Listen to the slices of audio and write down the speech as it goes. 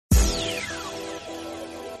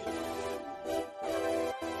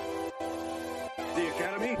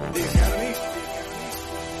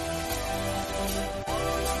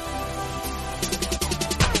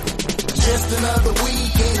Just another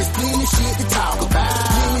week and there's plenty shit to talk about.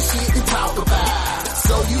 Plenty shit to talk about.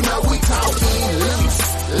 So you know we talking loose,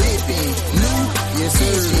 living, new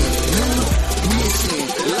vision, new mission.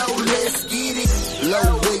 Low, let's get it.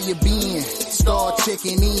 Low, where you been? Start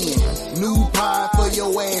checking in. New pod for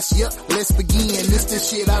your ass, yep, let's begin. This the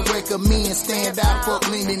shit I recommend. Stand out, fuck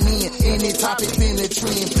blending in. Any topic in the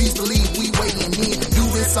trend, please believe we weighing in. Do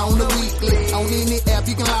this on the weekly. On any app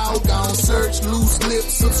you can log on. Search Loose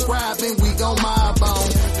Lips, subscribe and we gon' mob on.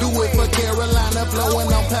 Do it for Carolina,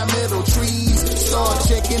 blowing on palmetto trees. Start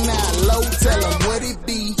checking out Low, tell them what it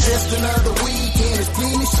be. Just another week and there's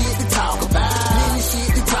plenty shit to talk about. Plenty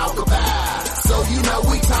shit to talk about. So you know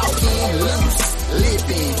we talking loose,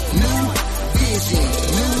 living, new vision,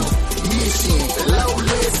 new mission. Low,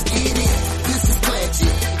 let's get it. This is Clatchy,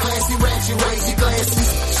 classy, ratchet, raise your glasses.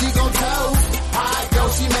 She gon' toe, I go,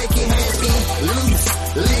 she make it happy. Loose,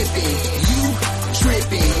 living, you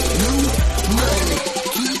tripping, new money,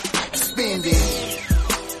 keep spending.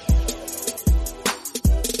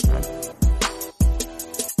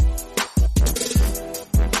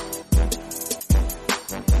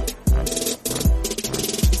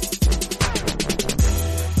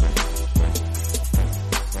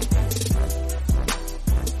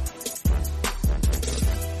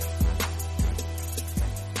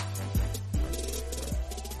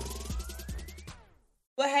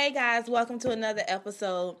 Hey guys, welcome to another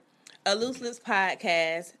episode of Loose Lips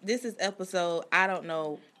Podcast. This is episode, I don't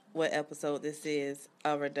know what episode this is,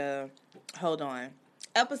 hold on,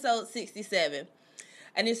 episode 67.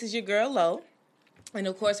 And this is your girl Lo. And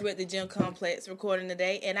of course we're at the gym complex recording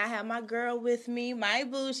today. And I have my girl with me, my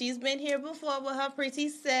boo. She's been here before with her pretty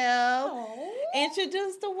self. Aww.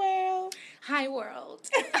 Introduce the world. Hi world.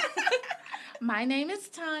 My name is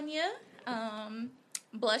Tanya.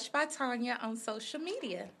 Blush by Tanya on social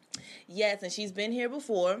media. Yes, and she's been here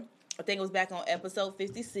before. I think it was back on episode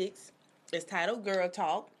 56. It's titled Girl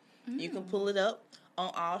Talk. You can pull it up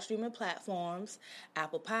on all streaming platforms.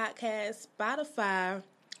 Apple Podcasts, Spotify,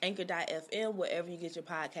 Anchor.fm, wherever you get your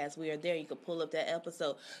podcasts. We are there. You can pull up that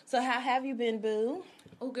episode. So how have you been, boo?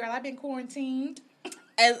 Oh, girl, I've been quarantined.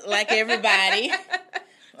 Like everybody.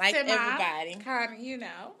 Like everybody. Kind of, you know.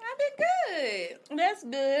 I've been good. That's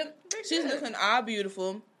good. She's looking all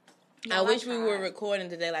beautiful. Yeah, I wish we were recording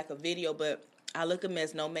today like a video, but I look a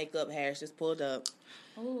mess. No makeup, hair's just pulled up.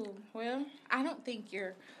 Oh, well, I don't think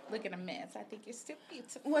you're looking a mess. I think you're still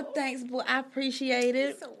beautiful. Well, thanks, boo. I appreciate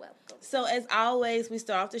it. You're so welcome. So, as always, we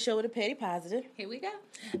start off the show with a petty positive. Here we go.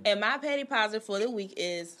 And my petty positive for the week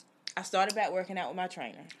is I started back working out with my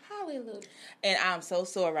trainer. Hallelujah. And I'm so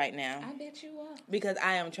sore right now. I bet you are. Because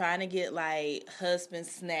I am trying to get, like, husband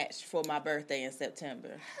snatched for my birthday in September.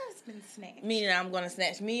 Husband snatch. Meaning I'm going to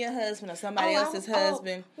snatch me a husband or somebody else's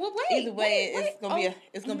husband. Well, wait. Either way, wait.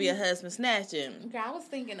 It's gonna be a husband snatching. Girl, I was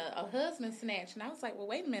thinking a husband snatch, and I was like, well,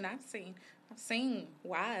 wait a minute. I've seen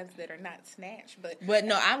wives that are not snatched, but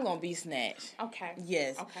no, I'm gonna be snatched. Okay.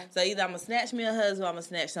 Yes. Okay. So either I'm gonna snatch me a husband, or I'm gonna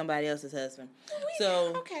snatch somebody else's husband.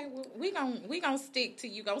 Okay, well, we gonna stick to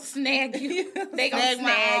you. Gonna snag you. They gonna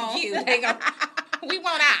snag you. They gonna. We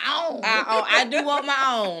want our own. I do want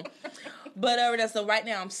my own. But so right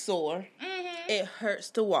now I'm sore. Mm-hmm. It hurts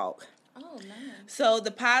to walk. Oh no. So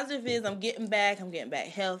the positive is I'm getting back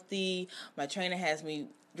healthy. My trainer has me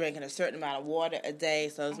drinking a certain amount of water a day,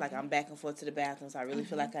 so it's like I'm back and forth to the bathroom, so I really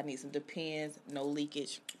feel like I need some Depends, no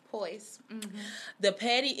leakage. Poise. Mm-hmm. The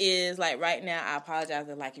petty is, like, right now, I apologize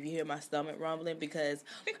if you hear my stomach rumbling, because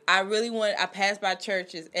I passed by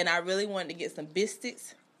churches, and I really wanted to get some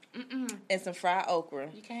biscuits and some fried okra.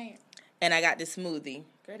 You can't. And I got this smoothie.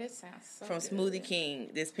 Girl, that sounds so from good. Smoothie King,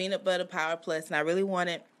 this peanut butter Power Plus, and I really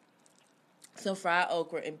wanted some fried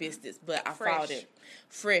okra and biscuits, but I found it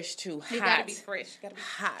fresh too. Hot. You gotta be fresh. You gotta be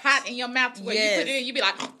hot in your mouth. Where you put it in, you be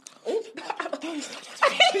like, oh.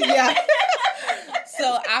 Yeah.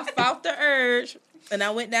 So I fought the urge, and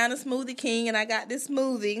I went down to Smoothie King, and I got this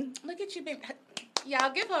smoothie. Look at you,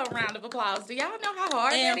 y'all give her a round of applause. Do y'all know how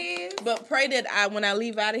hard that is? But pray that when I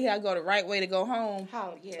leave out of here, I go the right way to go home.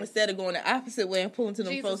 Oh, yes. Instead of going the opposite way and pulling to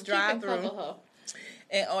them folks drive-thru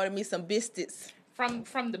and order me some biscuits.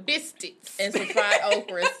 From the biscuits. And some fried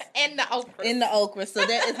okras. And the okras. In the okra. So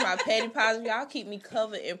that is my petty positive. Y'all keep me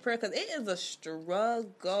covered in prayer, because it is a struggle.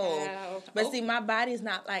 Wow. But see, my body is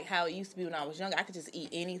not like how it used to be when I was younger. I could just eat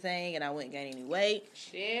anything and I wouldn't gain any weight.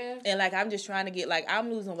 Yeah. And I'm just trying to get,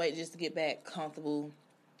 I'm losing weight just to get back comfortable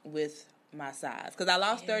with my size, because I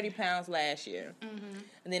lost 30 pounds last year,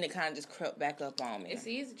 and then it kind of just crept back up on me. It's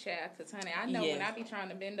easy, child, because honey, I know when I be trying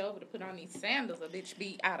to bend over to put on these sandals, a bitch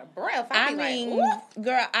be out of breath. I mean,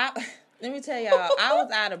 girl, let me tell y'all, I was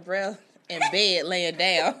out of breath in bed laying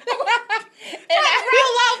down. And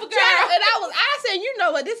I roll over, girl. And I said, you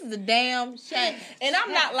know what? This is a damn shame. And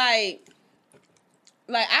I'm not like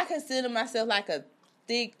I consider myself like a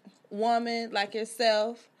thick woman like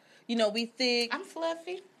yourself. You know, we thick. I'm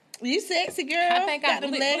fluffy. You sexy, girl. I think got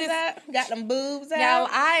them legs out, got them boobs out. Y'all,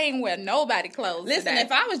 I ain't wear nobody clothes. Listen, today.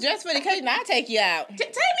 if I was dressed for the occasion, I'd take you out. Take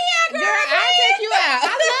me out, girl. I'll take you out. I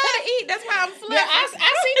love to eat. That's why I'm fluffy. Girl,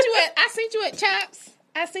 I seen you at Chops.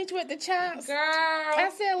 I seen you at the Chops. Girl,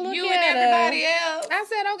 I said, look you at and everybody else. I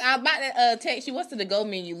said, okay, I'm about to text you. What's the to-go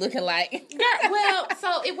menu looking like? Girl, well,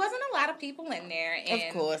 so it wasn't a lot of people in there. And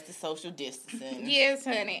of course, the social distancing. Yes,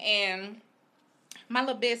 honey. And my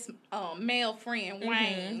little best male friend,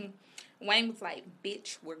 Wayne, Wayne was like,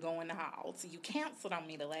 bitch, we're going to Halls. You canceled on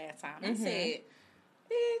me the last time. I said,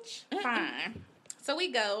 bitch, fine. So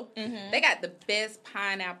we go. They got the best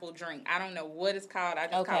pineapple drink. I don't know what it's called. I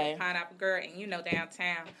just call it Pineapple Girl. And you know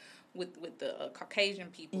downtown with the Caucasian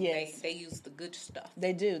people, they use the good stuff.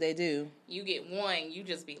 They do. You get one, you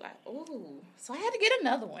just be like, ooh. So I had to get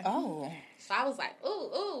another one. Oh. So I was like,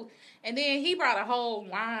 ooh. And then he brought a whole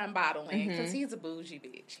wine bottle in because he's a bougie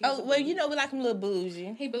bitch. You know we like him a little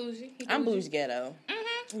bougie. He bougie. I'm bougie ghetto.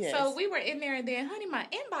 Yes. So we were in there and then, honey, my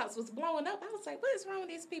inbox was blowing up. I was like, what is wrong with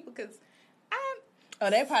these people? Because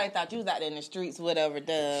they probably thought you was out there in the streets, whatever,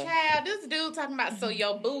 duh. Child, this dude talking about, so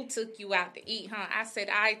your boo took you out to eat, huh? I said,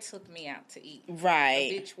 I took me out to eat. Right.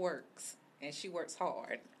 The bitch works, and she works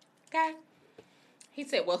hard. Okay? He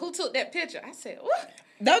said, well, who took that picture? I said, what?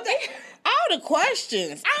 Don't they? All the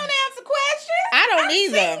questions. I don't answer questions. I don't I'm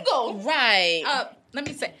either. Single. Right. Let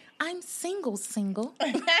me say, I'm single.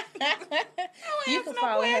 I don't You answer can no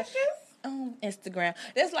follow her questions. on Instagram.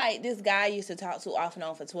 That's like this guy I used to talk to off and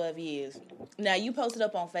on for 12 years. Now, you posted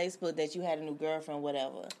up on Facebook that you had a new girlfriend,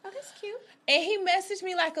 whatever. Oh, that's cute. And he messaged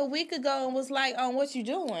me like a week ago and was like, what you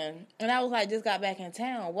doing? And I was like, just got back in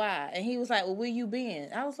town. Why? And he was like, well, where you been?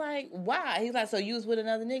 I was like, why? He's like, so you was with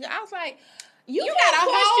another nigga? I was like, you got a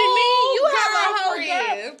question me. You have a whole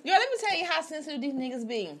girlfriend. girl. Girl, let me tell you how sensitive these niggas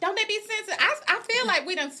be. Don't they be sensitive? I feel like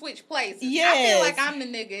we done switched places. Yes. I feel like I'm the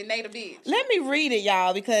nigga and they the bitch. Let me read it,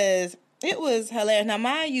 y'all, because it was hilarious. Now,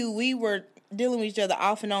 mind you, we were dealing with each other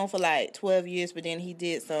off and on for like 12 years, but then he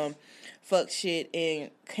did some fuck shit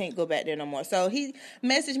and can't go back there no more. So he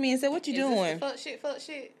messaged me and said, what you doing? This the fuck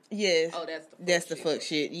shit? Yes. Oh, that's the fuck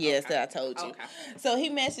shit. Yes, okay. that I told you. Okay. So he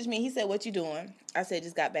messaged me. He said, what you doing? I said,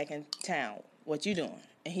 just got back in town. What you doing?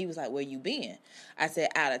 And he was like, where you been? I said,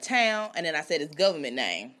 out of town. And then I said his government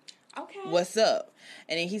name. Okay. What's up?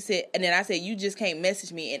 And then he said, and then I said, you just can't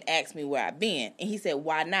message me and ask me where I've been. And he said,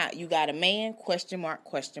 why not? You got a man? Question mark,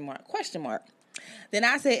 question mark, question mark. Then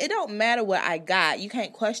I said, it don't matter what I got. You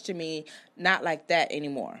can't question me not like that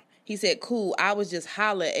anymore. He said, cool, I was just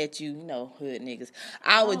holler at you. You know, hood niggas.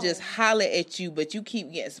 I would just holler at you, but you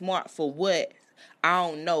keep getting smart for what? I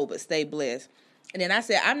don't know, but stay blessed. And then I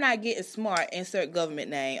said, I'm not getting smart, insert government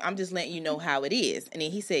name. I'm just letting you know how it is. And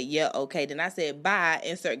then he said, yeah, okay. Then I said, bye,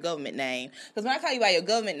 insert government name. Because when I call you by your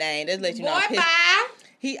government name, that's let you know. Boy, bye.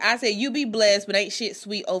 I said, you be blessed, but ain't shit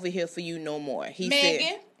sweet over here for you no more.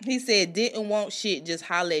 Megan. He said, didn't want shit, just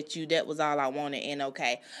holler at you. That was all I wanted, and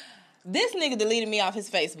okay. This nigga deleted me off his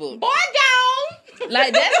Facebook. Boy, gone.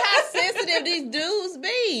 Like, that's how sensitive these dudes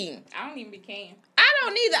be. I don't even be can. I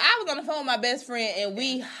don't either. I was on the phone with my best friend, and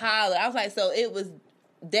we hollered. I was like, so it was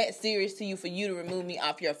that serious to you for you to remove me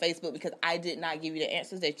off your Facebook because I did not give you the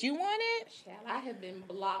answers that you wanted? Child, I have been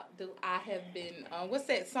blocked. I have been, what's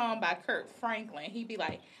that song by Kirk Franklin? He be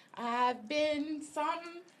like, I've been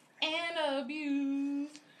something and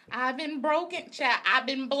abused. I've been broken. Child, I've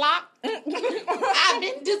been blocked. I've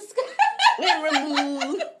been disgusted.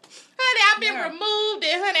 Removed. Honey, I've been removed,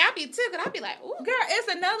 and honey, I be tickled. I be like, ooh. Girl, it's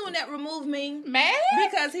another one that removed me. Mad?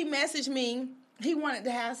 Because he messaged me. He wanted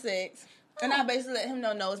to have sex. And I basically let him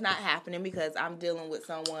know, no, it's not happening because I'm dealing with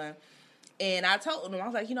someone. And I told him, I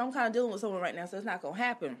was like, I'm kind of dealing with someone right now, so it's not going to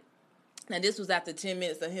happen. Now, this was after 10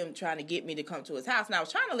 minutes of him trying to get me to come to his house. And I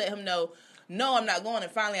was trying to let him know, no, I'm not going.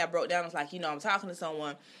 And finally, I broke down. I was like, I'm talking to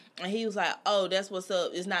someone. And he was like, oh, that's what's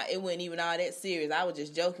up. It wasn't even all that serious. I was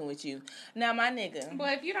just joking with you. Now, my nigga. Boy,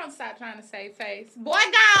 if you don't stop trying to save face, boy,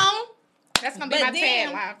 gone. That's going to be my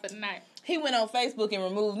tagline for the night. He went on Facebook and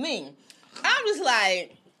removed me. I'm just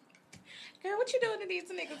like, girl, what you doing to these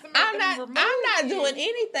niggas? I'm not doing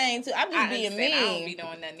anything to. I'm just being mean. I don't be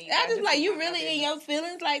doing nothing either. I just like, you really in your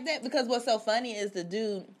feelings like that? Because what's so funny is the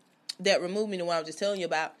dude that removed me, the one I was just telling you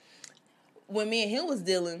about, when me and him was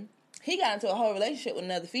dealing, he got into a whole relationship with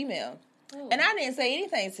another female. Oh. And I didn't say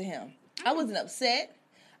anything to him. I wasn't upset.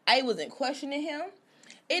 I wasn't questioning him.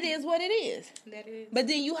 It is what it is. That is. But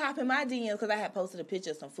then you hop in my DMs because I had posted a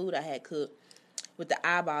picture of some food I had cooked with the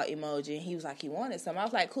eyeball emoji, and he was like, he wanted some. I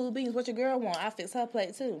was like, cool beans, what your girl want? I fix her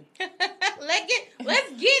plate too.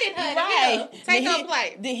 Let's get it, honey. Right. Yeah. Take her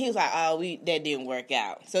plate. Then he was like, oh, that didn't work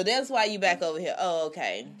out. So that's why you back over here. Oh,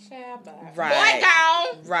 okay. Right. Boy,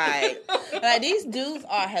 gone. Right. Like, these dudes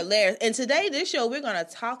are hilarious. And today, this show, we're going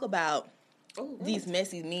to talk about these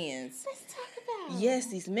messy men's. Let's talk about. Yes,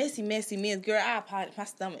 these messy men's. Girl, I apologize.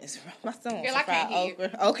 My stomach Girl, fried I can't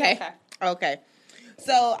hear okra. Okay.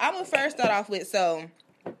 So, I'm going to first start off with, on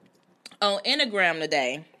Instagram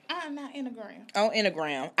today. I'm not Instagram. On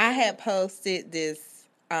Instagram, I had posted this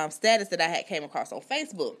status that I had came across on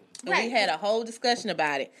Facebook. And we had a whole discussion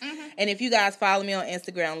about it. Mm-hmm. And if you guys follow me on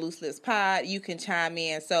Instagram, Loose Lips Pod, you can chime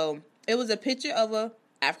in. So, it was a picture of a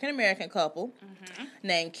African-American couple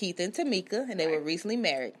named Keith and Tamika, and they were recently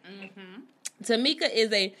married. Mm-hmm. Tamika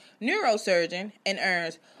is a neurosurgeon and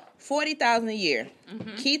earns $40,000 a year.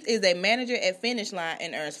 Mm-hmm. Keith is a manager at Finish Line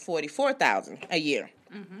and earns $44,000 a year.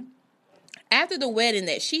 Mm-hmm. After the wedding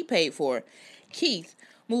that she paid for, Keith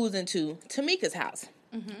moves into Tamika's house.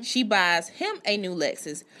 Mm-hmm. She buys him a new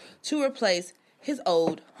Lexus to replace his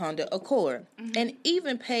old Honda Accord, and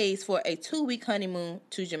even pays for a 2-week honeymoon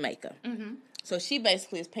to Jamaica. Mm-hmm. So she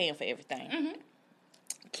basically is paying for everything. Mm-hmm.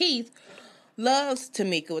 Keith loves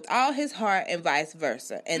Tamika with all his heart and vice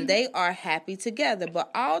versa, and they are happy together,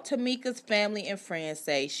 but all Tamika's family and friends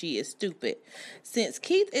say she is stupid. Since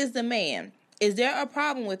Keith is the man, is there a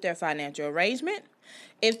problem with their financial arrangement?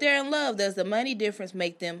 If they're in love, does the money difference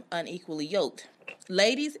make them unequally yoked?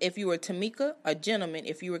 Ladies, if you were Tamika, or gentlemen,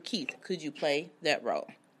 if you were Keith, could you play that role?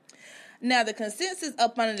 Now, the consensus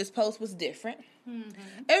up under this post was different. Mm-hmm.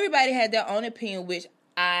 Everybody had their own opinion, which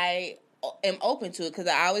I am open to it because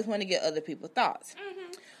I always want to get other people's thoughts.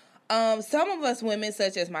 Mm-hmm. Some of us women,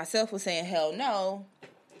 such as myself, were saying, hell no,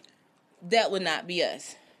 that would not be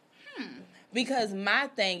us. Because my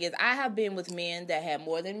thing is, I have been with men that had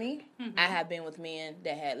more than me. Mm-hmm. I have been with men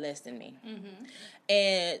that had less than me. Mm-hmm.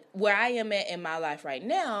 And where I am at in my life right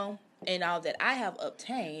now, and all that I have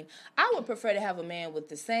obtained, I would prefer to have a man with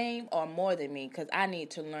the same or more than me because I need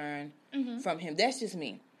to learn from him. That's just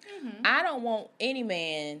me. Mm-hmm. I don't want any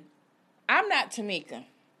man. I'm not Tamika.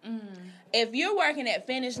 Mm. If you're working at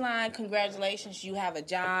Finish Line, congratulations, you have a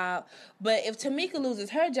job. But if Tamika loses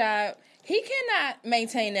her job, he cannot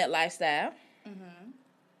maintain that lifestyle. Mm-hmm.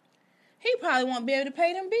 He probably won't be able to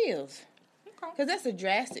pay them bills. Okay. Because that's a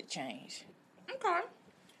drastic change. Okay.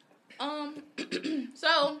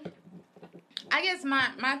 So, I guess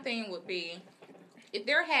my thing would be, if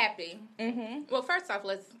they're happy, well, first off,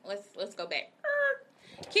 let's go back.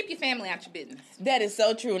 Keep your family out your business. That is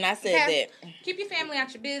so true, and I said that. Keep your family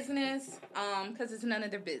out your business, because it's none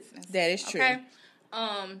of their business. That is true. Okay?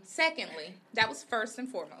 Secondly, that was first and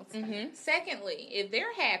foremost. Mm-hmm. Secondly, if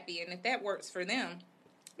they're happy and if that works for them,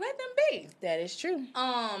 let them be. That is true.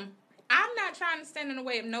 I'm not trying to stand in the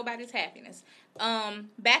way of nobody's happiness.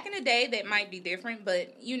 Back in the day, that might be different,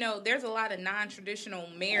 but, there's a lot of non-traditional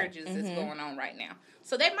marriages that's going on right now.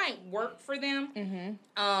 So that might work for them.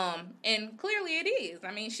 Mm-hmm. And clearly it is.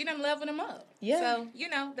 I mean, she done leveled them up. Yeah.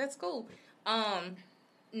 So, that's cool.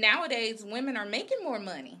 Nowadays, women are making more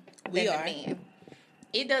money than the men.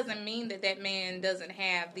 It doesn't mean that man doesn't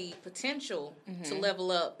have the potential to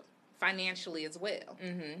level up financially as well.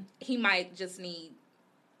 Mm-hmm. He might just need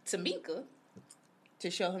Tamika to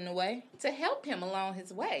show him the way, to help him along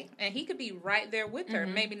his way, and he could be right there with her.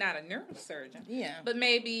 Maybe not a neurosurgeon, but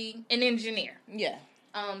maybe an engineer,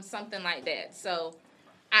 something like that. So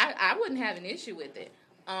I wouldn't have an issue with it.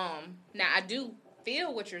 Now I do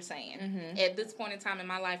feel what you're saying at this point in time in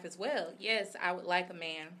my life as well. Yes, I would like a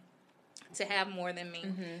man to have more than me,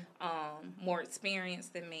 more experience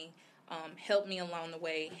than me, help me along the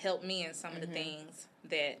way, help me in some of the things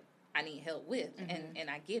that I need help with, and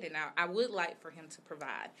I get it. Now, I would like for him to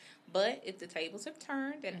provide, but if the tables have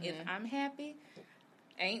turned and if I'm happy,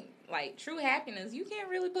 ain't like true happiness, you can't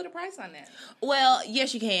really put a price on that. Well,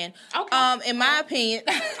 yes, you can. Okay. In my opinion,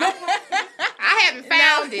 I haven't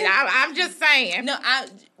found it. I'm just saying. No,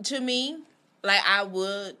 to me, like, I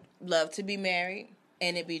would love to be married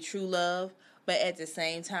and it be true love, but at the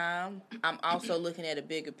same time, I'm also looking at a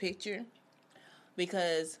bigger picture,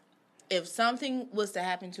 because if something was to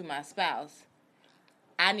happen to my spouse,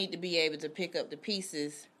 I need to be able to pick up the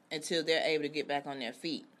pieces until they're able to get back on their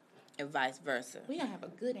feet, and vice versa. We don't have a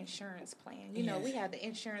good insurance plan. You know, we have the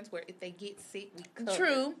insurance where if they get sick, we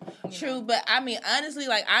cover. True. But I mean, honestly,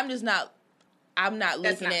 like, I'm not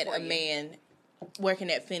looking at a man working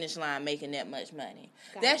at Finish Line making that much money.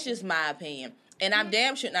 That's just my opinion. And I'm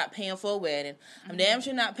damn sure not paying for a wedding. I'm damn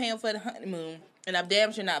sure not paying for the honeymoon. And I'm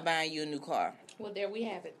damn sure not buying you a new car. Well, there we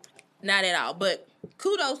have it. Not at all. But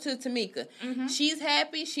kudos to Tamika. Mm-hmm. She's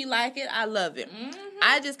happy. She like it. I love it. Mm-hmm.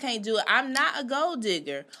 I just can't do it. I'm not a gold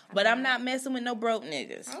digger, but I'm not messing with no broke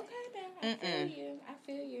niggas. Okay, then. I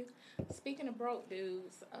feel you. Speaking of broke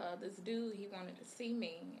dudes, this dude, he wanted to see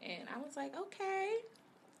me. And I was like, okay,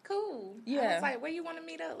 cool. Yeah. I was like, where you want to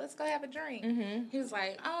meet up? Let's go have a drink. Mm-hmm. He was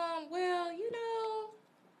like, well, you know,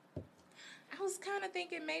 I was kind of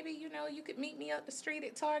thinking maybe, you know, you could meet me up the street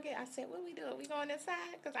at Target. I said, what we doing? We going inside?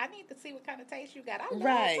 Because I need to see what kind of taste you got. I love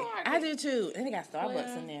Target. I do too. And they got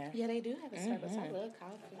Starbucks in there. Yeah, they do have a Starbucks. I love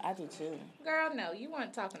coffee. I do too. Girl, no, you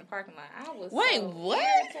weren't talking in the parking lot. I was Wait, so what?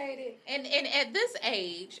 irritated. And at this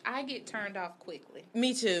age, I get turned off quickly.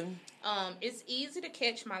 Me too. It's easy to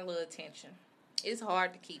catch my little attention. It's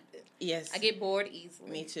hard to keep it. Yes. I get bored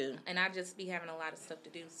easily. Me too. And I just be having a lot of stuff to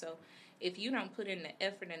do. So if you don't put in the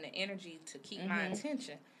effort and the energy to keep my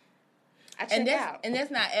attention, I check out. And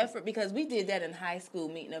that's not effort, because we did that in high school,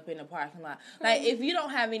 meeting up in the parking lot. Like, if you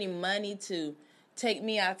don't have any money to take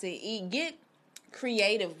me out to eat, get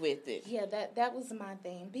creative with it. Yeah, that was my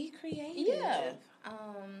thing. Be creative. Yeah.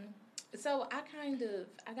 So I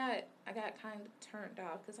got kind of turned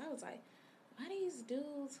off because I was like, why these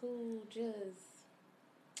dudes who just,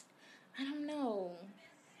 I don't know,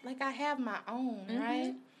 like I have my own,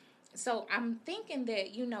 right? So I'm thinking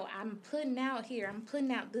that, you know, I'm putting out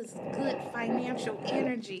this good financial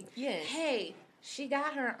energy. Yes. Hey, she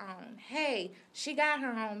got her own. Hey, she got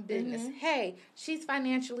her own business. Hey, she's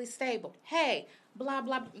financially stable. Hey, blah,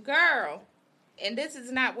 blah, girl. And this is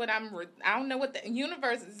not what I don't know what the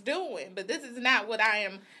universe is doing, but this is not what I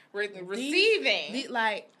am receiving.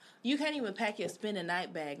 You can't even pack your spend a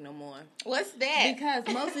night bag no more. What's that? Because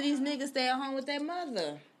most of these niggas stay at home with their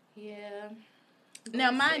mother. Yeah.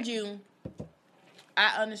 Now, mind you,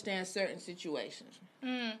 I understand certain situations.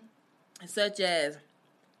 Such as,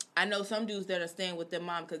 I know some dudes that are staying with their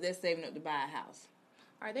mom because they're saving up to buy a house.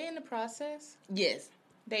 Are they in the process? Yes.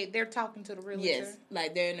 They're talking to the realtor? Yes,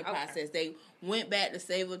 like they're in the process. They went back to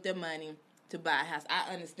save up their money to buy a house.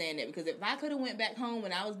 I understand that, because if I could have went back home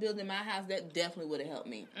when I was building my house, that definitely would have helped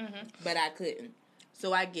me. But I couldn't.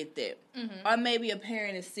 So I get that. Or maybe a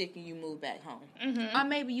parent is sick and you move back home. Or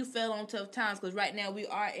maybe you fell on tough times, because right now we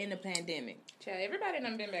are in a pandemic. Child, everybody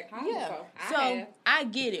done been back home before. So I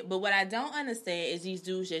get it. But what I don't understand is these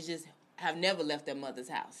dudes that just have never left their mother's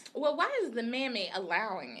house. Well, why is the mammy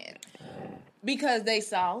allowing it? Because they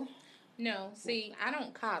saw. No, see, I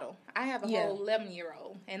don't coddle. I have a whole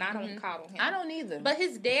 11-year-old, and I don't coddle him. I don't either. But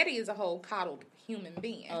his daddy is a whole coddled human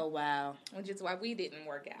being. Oh, wow. Which is why we didn't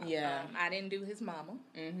work out. Yeah. I didn't do his mama.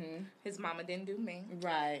 His mama didn't do me.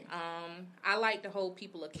 Right. I like to hold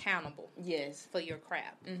people accountable. Yes. For your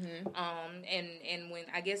crap. And when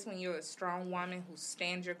you're a strong woman who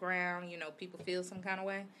stands your ground, you know, people feel some kind of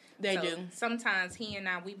way. They do. Sometimes he and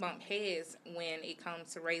we bump heads when it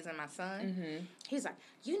comes to raising my son. He's like,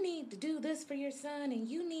 you need to do this for your son, and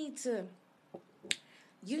you need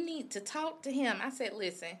to talk to him. I said,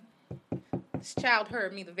 listen, this child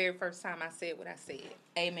heard me the very first time I said what I said.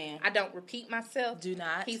 Amen. I don't repeat myself. Do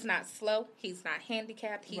not. He's not slow. He's not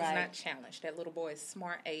handicapped. He's Right. not challenged. That little boy is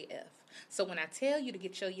smart AF. So when I tell you to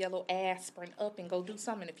get your yellow aspirin up and go do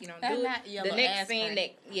something, if you don't do Not it, yellow the next aspirin.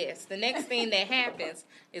 thing that happens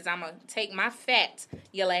is I'm gonna take my fat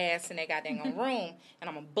yellow ass in that goddamn room and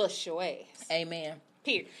I'm gonna bust your ass. Amen.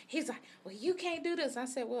 Period. He's like, well, you can't do this. I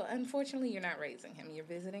said, well, unfortunately, you're not raising him. You're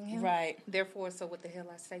visiting him. Right. Therefore, so what the hell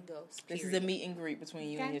I say goes. This Period. is a meet and greet between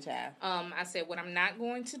you and your child. I said, what I'm not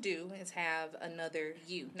going to do is have another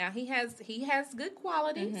you. Now, he has good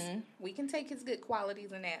qualities. We can take his good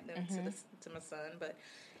qualities and add them to my son. But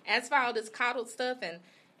as for all this coddled stuff and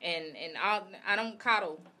all, I don't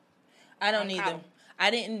coddle. I don't either. I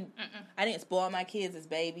didn't spoil my kids as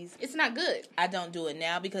babies. It's not good. I don't do it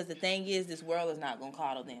now, because the thing is, this world is not going to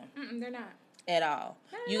coddle them. They're not. At all.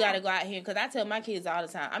 You got to go out here, because I tell my kids all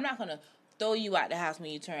the time, I'm not going to throw you out the house when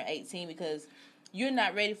you turn 18, because you're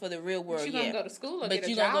not ready for the real world yet. But you're going to go to school or but get a job. But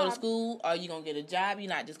you're going to go to school or you're going to get a job. You're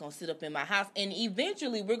not just going to sit up in my house. And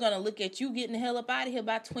eventually, we're going to look at you getting the hell up out of here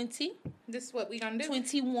by 20. This is what we're going to do.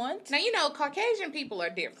 21. Now, you know, Caucasian people are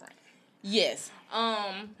different. Yes.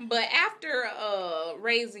 But after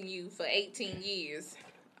raising you for 18 years,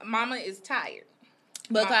 mama is tired.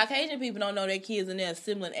 But Caucasian people don't know their kids and they're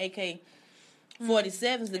assembling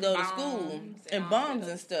AK-47s to go to school and bombs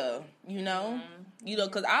and stuff, you know? You know,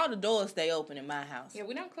 because all the doors stay open in my house. Yeah,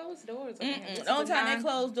 we don't close doors. The only time they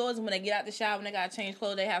close doors is when they get out the shower and they got to change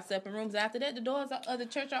clothes. They have separate rooms. After that, the doors of the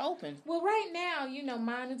church are open. Well, right now, you know,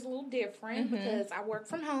 mine is a little different because I work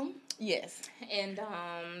from home. Yes. And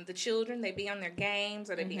the children, they be on their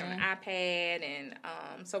games or they be on the iPad.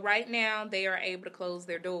 And so right now, they are able to close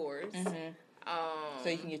their doors. So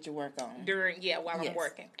you can get your work on. While I'm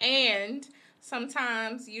working. And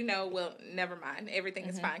sometimes, you know, well, never mind. Everything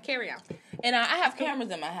is fine. Carry on. And I have cameras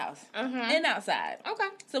in my house and outside. Okay.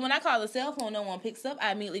 So when I call the cell phone, no one picks up,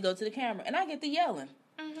 I immediately go to the camera. And I get the yelling.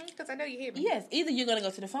 Because I know you hear me. Yes. Either you're going to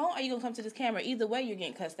go to the phone or you're going to come to this camera. Either way, you're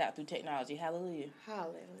getting cussed out through technology. Hallelujah.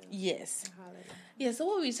 Hallelujah. Yes. Hallelujah. Yeah, so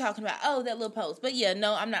what were we talking about? Oh, that little post. But yeah,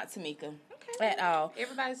 no, I'm not Tamika. Okay. At all.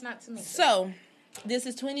 Everybody's not Tamika. So, this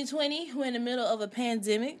is 2020. We're in the middle of a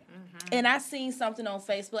pandemic. And I seen something on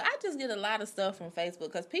Facebook. I just get a lot of stuff from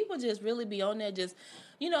Facebook because people just really be on there just,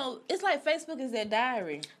 you know, it's like Facebook is their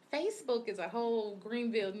diary. Facebook is a whole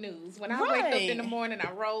Greenville news. When I wake up in the morning,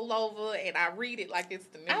 I roll over and I read it like it's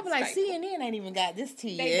the news. I be like, CNN ain't even got this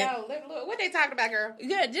tea they yet. They know. Look, what they talking about, girl?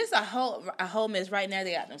 Yeah, just a whole mess. Right now,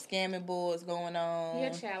 they got them scamming boards going on. Yeah,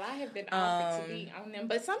 child, I have been offered to be on them.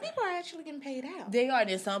 But some people are actually getting paid out. They are.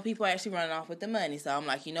 Then some people are actually running off with the money. So I'm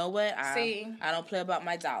like, you know what? I don't play about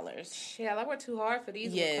my dollars. Yeah, I work too hard for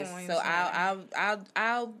these little coins. So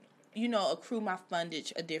I'll you know, accrue my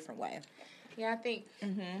fundage a different way. Yeah, I think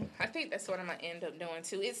that's what I'm going to end up doing,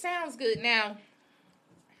 too. It sounds good. Now,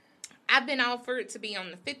 I've been offered to be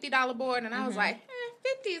on the $50 board, and I was like,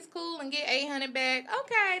 50 is cool and get 800 back.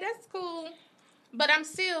 Okay, that's cool. But I'm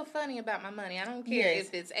still funny about my money. I don't care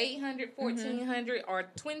if it's 800, 1400, or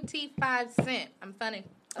 25 cents. I'm funny.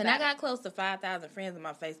 And I got close to 5,000 friends on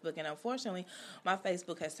my Facebook, and unfortunately, my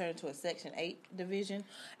Facebook has turned into a Section 8 division.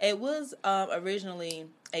 It was originally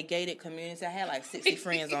a gated community. I had like 60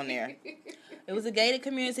 friends on there. It was a gated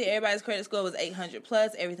community. Everybody's credit score was 800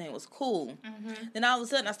 plus. Everything was cool. Then all of a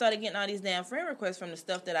sudden, I started getting all these damn friend requests from the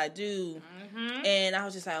stuff that I do, and I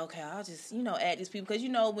was just like, okay, I'll just, you know, add these people. Because, you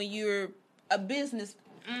know, when you're a business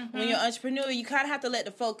when you're an entrepreneur, you kind of have to let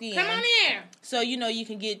the folk in. Come on in. So, you know, you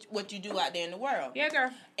can get what you do out there in the world. Yeah,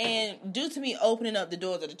 girl. And due to me opening up the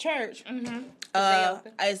doors of the church,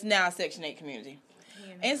 it's now a Section 8 community.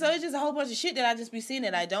 Yeah. And so it's just a whole bunch of shit that I just be seeing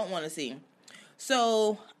that I don't want to see.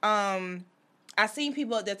 So, I seen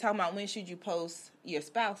people up there talking about when should you post your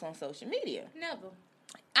spouse on social media. Never.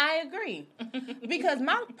 I agree. Because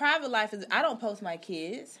my private life is, I don't post my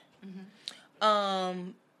kids.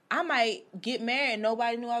 I might get married and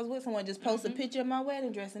nobody knew I was with someone. Just post a picture of my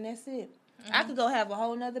wedding dress and that's it. I could go have a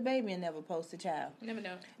whole nother baby and never post a child. Never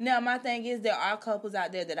know. Now, my thing is there are couples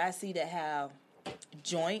out there that I see that have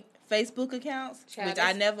joint Facebook accounts, which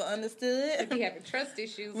I never understood. They be having trust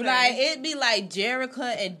issues. Like, it'd be like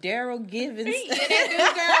Jerica and Daryl Givens. Yeah, that do,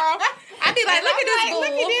 girl. I'd be like, look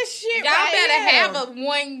at this shit. Y'all better have a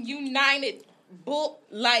one united book.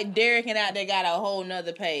 Like Derek and out there got a whole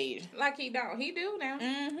nother page. Like he don't. He do now.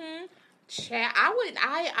 Chat.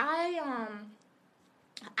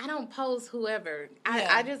 I don't post whoever.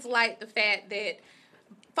 I just like the fact that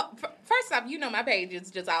first off, you know my page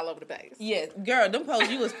is just all over the place. Yes, girl, them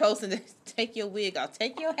posts you was posting to take your wig off,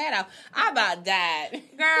 take your hat off. I about died.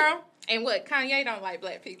 Girl. And what? Kanye don't like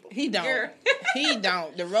black people. He don't. Girl. He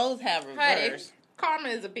don't. The roles have reversed. Karma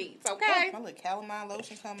is a beast, okay? My little calamine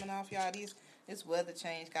lotion coming off, y'all. This weather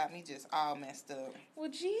change got me just all messed up. Well,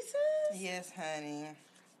 Jesus. Yes, honey.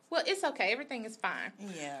 Well, it's okay. Everything is fine.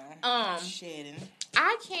 Yeah. Shedding.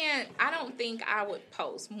 I don't think I would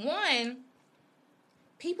post. One,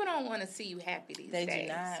 people don't want to see you happy these days. They do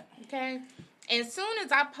not. Okay? And as soon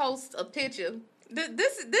as I post a picture,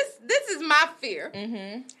 this is my fear.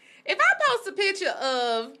 If I post a picture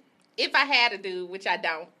of, if I had a dude, which I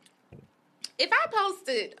don't, if I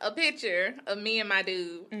posted a picture of me and my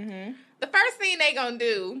dude, the first thing they gonna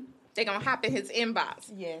do, they gonna hop in his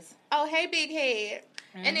inbox. Yes. Oh, hey, big head.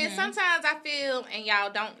 And then sometimes I feel, and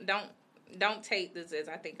y'all don't take this as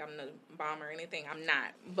I think I'm the bomb or anything. I'm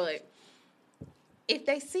not. But if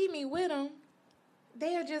they see me with him,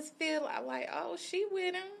 they'll just feel like, oh, she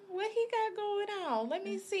with him. What he got going on? Let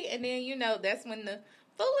me see. And then, you know, that's when the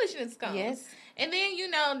foolishness comes. Yes. And then, you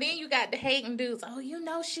know, then you got the hating dudes. Oh, you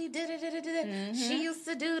know, she did it. She used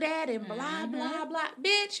to do that and blah, blah, blah.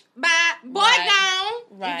 Bitch, bye. Boy, gone.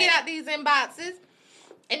 Right. You get out these inboxes.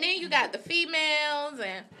 And then you got the females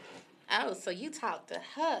and, oh, so you talk to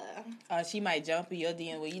her. She might jump in your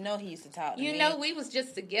DM. Well, you know he used to talk to me. You know, we was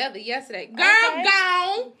just together yesterday. Girl,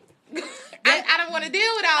 gone. I don't want to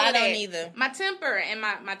deal with all of that. I don't either. My temper and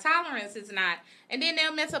my tolerance is not. And then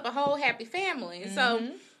they'll mess up a whole happy family. So,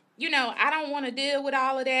 you know, I don't want to deal with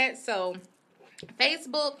all of that. So,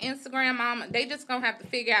 Facebook, Instagram, they just gonna have to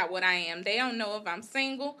figure out what I am. They don't know if I'm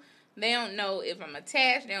single. They don't know if I'm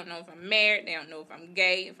attached. They don't know if I'm married. They don't know if I'm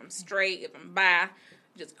gay, if I'm straight, if I'm bi.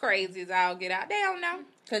 Just crazy as all get out. They don't know.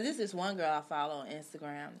 Because this is one girl I follow on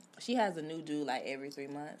Instagram. She has a new dude like every 3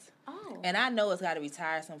 months. Oh. And I know it's got to be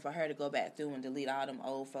tiresome for her to go back through and delete all them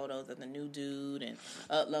old photos of the new dude and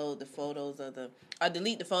upload the photos of or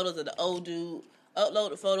delete the photos of the old dude,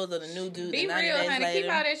 upload the photos of the new dude. Be 90 real, days honey. later.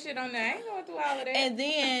 Keep all that shit on there. I ain't going through all of that. And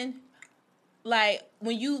then, like,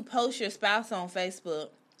 when you post your spouse on Facebook,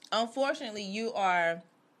 unfortunately, you are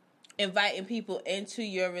inviting people into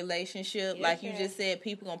your relationship. Yes, like you yes. just said,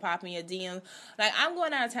 people gonna pop in your DMs. Like, I'm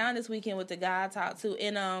going out of town this weekend with the guy I talked to,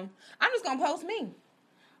 and I'm just gonna post me.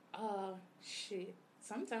 Shit.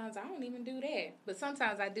 Sometimes I don't even do that. But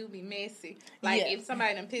sometimes I do be messy. Like, Yeah. if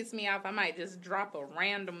somebody done piss me off, I might just drop a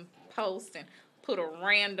random post and put a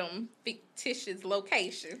random fictitious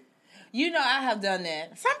location. You know, I have done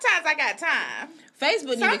that. Sometimes I got time.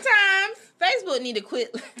 Facebook need to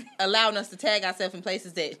quit allowing us to tag ourselves in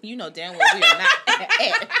places that you know damn well we are not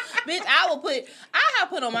at. Bitch, I have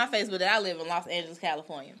put on my Facebook that I live in Los Angeles,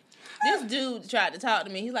 California. This dude tried to talk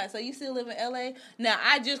to me. He's like, so you still live in LA? Now,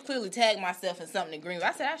 I just clearly tagged myself in something in Greenville.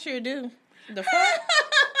 I said, I sure do. The fuck?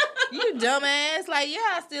 You dumbass. Like, yeah,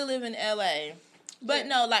 I still live in LA. But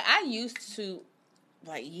no, like, I used to,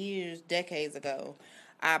 like, years, decades ago,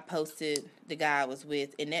 I posted the guy I was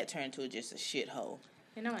with, and that turned to just a shithole.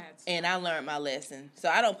 And I learned my lesson. So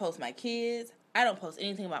I don't post my kids. I don't post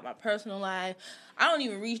anything about my personal life. I don't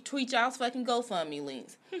even retweet y'all's fucking GoFundMe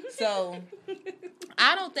links. So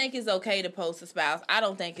I don't think it's okay to post a spouse. I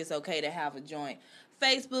don't think it's okay to have a joint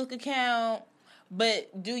Facebook account.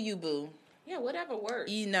 But do you, boo? Yeah, whatever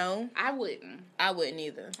works. You know? I wouldn't. I wouldn't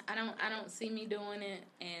either. I don't see me doing it,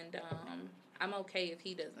 and I'm okay if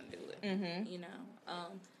he doesn't do it. Mm-hmm. You know?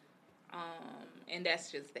 And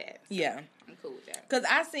that's just that. So Yeah. I'm cool with that. Because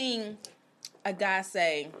I seen a guy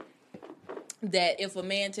say that if a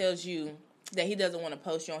man tells you that he doesn't want to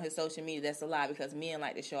post you on his social media, that's a lie, because men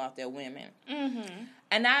like to show off their women. Mm-hmm.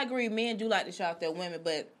 And I agree, men do like to show off their women,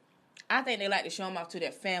 but I think they like to show them off to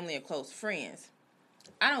their family and close friends.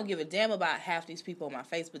 I don't give a damn about half these people on my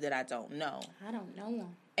Facebook that I don't know. I don't know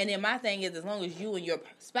them. And then my thing is, as long as you and your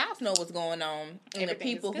spouse know what's going on, and the Everything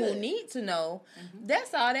is people good. who need to know,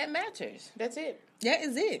 that's all that matters. That's it. That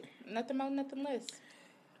is it. Nothing more, nothing less.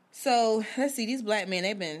 So, let's see. These black men,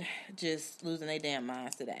 they've been just losing their damn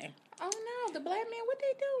minds today. Oh, no. The black man, what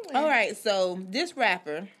they doing? All right. So, this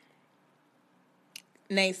rapper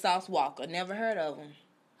named Sauce Walker. Never heard of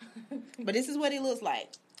him. But this is what he looks like.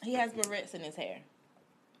 He has barrettes in his hair.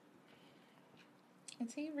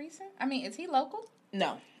 Is he recent? I mean, is he local?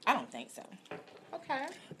 No, I don't think so. Okay.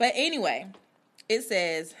 But anyway, it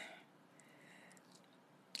says,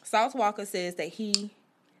 Sauce Walker says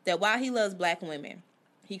that while he loves black women,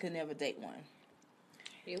 he could never date one.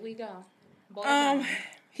 Here we go. Boy,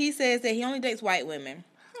 He says that he only dates white women,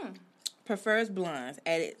 prefers blondes,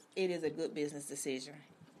 and it is a good business decision.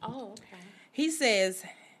 Oh, okay. He says,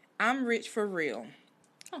 I'm rich for real.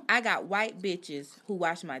 I got white bitches who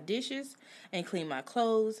wash my dishes and clean my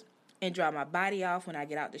clothes and dry my body off when I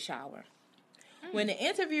get out the shower. When the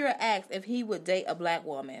interviewer asked if he would date a black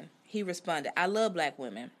woman, he responded, I love black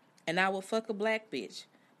women, and I would fuck a black bitch,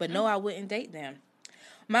 but no, I wouldn't date them.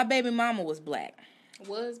 My baby mama was black.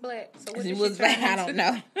 Was black. So what She is was she black, trying I don't to-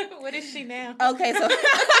 know. What is she now? Okay, so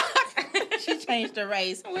she changed her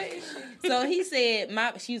race. What is she? So he said,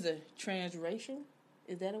 she's a transracial.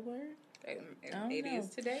 Is that a word? don't It know. is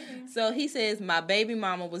today. Then. So he says, my baby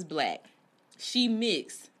mama was black. She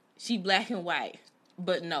mixed. She black and white.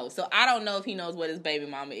 But no. So I don't know if he knows what his baby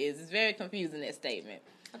mama is. It's very confusing, that statement.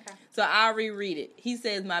 Okay. So I'll reread it. He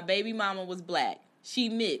says, my baby mama was black. She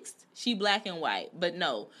mixed. She black and white. But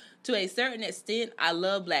no. To a certain extent, I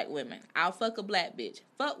love black women. I'll fuck a black bitch.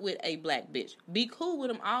 Fuck with a black bitch. Be cool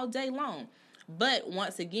with them all day long. But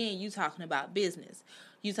once again, you talking about business.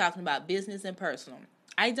 You talking about business and personal.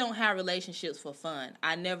 I don't have relationships for fun.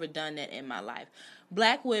 I never done that in my life.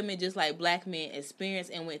 Black women, just like black men,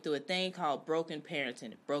 experienced and went through a thing called broken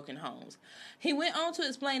parenting, broken homes. He went on to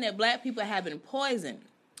explain that black people have been poisoned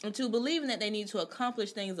into believing that they need to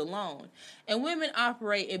accomplish things alone. And women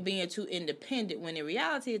operate in being too independent, when in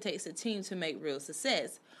reality it takes a team to make real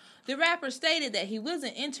success. The rapper stated that he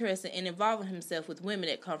wasn't interested in involving himself with women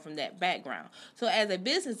that come from that background. So as a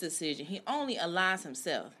business decision, he only aligns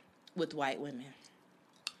himself with white women.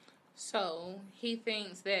 So he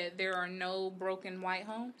thinks that there are no broken white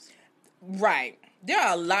homes? Right. There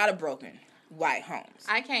are a lot of broken white homes.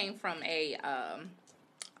 I came from a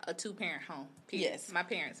 2-parent home. Period. Yes. My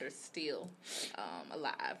parents are still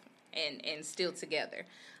alive. and still together.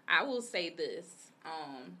 I will say this.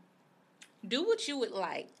 Do what you would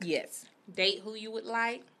like. Yes. Date who you would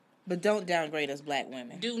like. But don't downgrade us black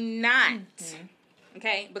women. Do not.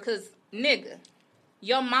 Okay? Because, nigga,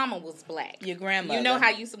 your mama was black. Your grandmother. You know how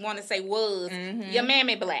you want to say was. Your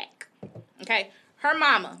mammy black. Okay? Her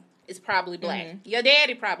mama is probably black. Your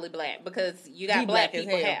daddy probably black because you got black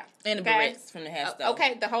people hair. And the barrettes from the hair store.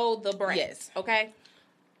 Okay, the braids. Yes. Okay?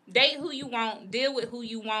 Date who you want. Deal with who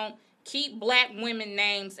you want. Keep black women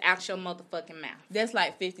names out your motherfucking mouth. That's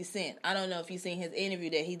like 50 Cent. I don't know if you've seen his interview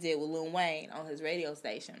that he did with Lil Wayne on his radio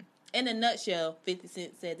station. In a nutshell, 50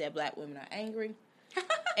 Cent said that black women are angry.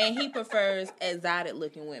 And he prefers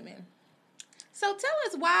exotic-looking women. So tell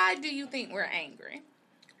us, why do you think we're angry?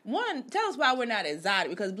 One, tell us why we're not exotic.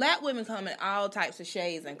 Because black women come in all types of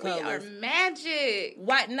shades and colors. We are magic.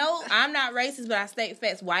 No, I'm not racist, but I state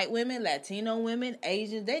facts. White women, Latino women,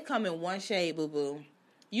 Asians, they come in one shade, boo-boo.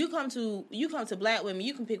 You come to black women,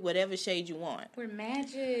 you can pick whatever shade you want. We're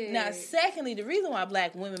magic. Now, secondly, the reason why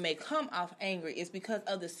black women may come off angry is because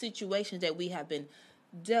of the situations that we have been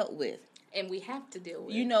dealt with. And we have to deal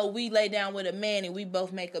with. You know, we lay down with a man and we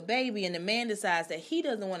both make a baby, and the man decides that he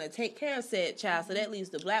doesn't want to take care of said child, so that leaves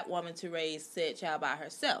the black woman to raise said child by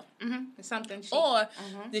herself. It's something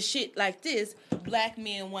the shit like this, black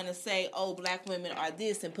men want to say, oh, black women are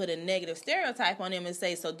this, and put a negative stereotype on them and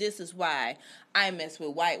say, so this is why I mess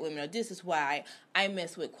with white women, or this is why I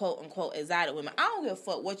mess with quote-unquote exotic women. I don't give a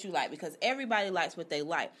fuck what you like, because everybody likes what they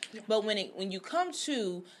like. Yeah. But when you come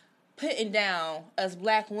to putting down us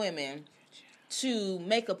black women to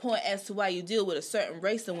make a point as to why you deal with a certain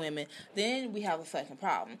race of women, then we have a fucking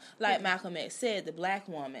problem. Like Malcolm X said, the black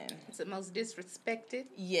woman is the most disrespected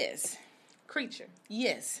creature.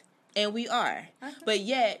 Yes, and we are. But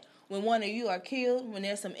yet, when one of you are killed, when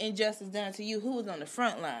there's some injustice done to you, who is on the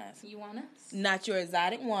front lines? You want us? Not your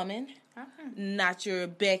exotic woman, not your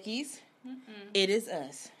Beckys. It is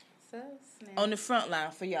us. On the front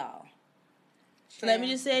line for y'all. So let me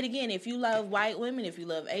just say it again. If you love white women, if you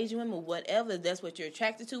love Asian women, whatever, that's what you're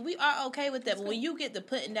attracted to, we are okay with that. But when you get to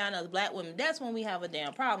putting down us black women, that's when we have a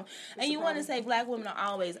damn problem. And you want to say black women are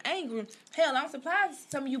always angry. Hell, I'm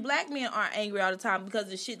surprised some of you black men aren't angry all the time because of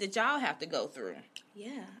the shit that y'all have to go through.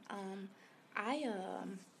 Yeah.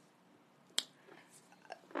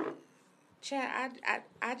 Chad,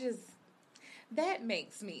 I just... That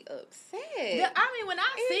makes me upset. I mean, when I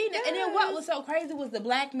seen it, and then what was so crazy was the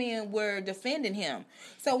black men were defending him.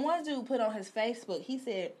 So one dude put on his Facebook, he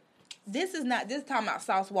said, this is talking about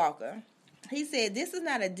Sauce Walker. He said, this is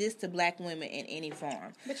not a diss to black women in any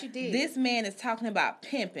form. But you did. This man is talking about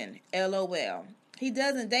pimping, LOL. He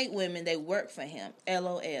doesn't date women, they work for him,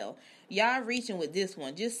 LOL. Y'all reaching with this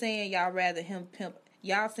one. Just saying y'all rather him pimp.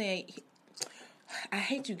 Y'all saying, I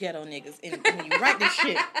hate you ghetto niggas. And when you write this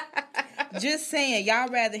shit. Just saying, y'all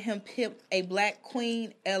rather him pimp a black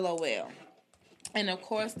queen, LOL. And of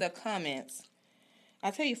course, the comments.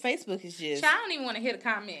 I tell you, Facebook is just... I don't even want to hear the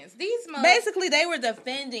comments. Basically, they were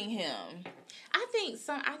defending him. I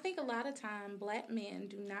think a lot of time black men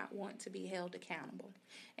do not want to be held accountable.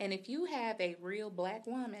 And if you have a real black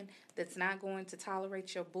woman that's not going to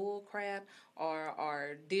tolerate your bull crap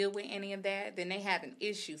or deal with any of that, then they have an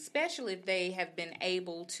issue, especially if they have been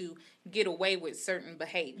able to get away with certain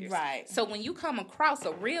behaviors. Right. So when you come across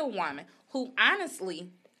a real woman who honestly,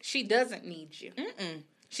 she doesn't need you.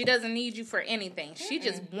 She doesn't need you for anything. She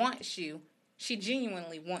just wants you. She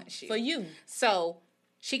genuinely wants you. For you. So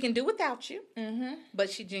she can do without you, but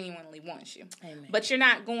she genuinely wants you. Amen. But you're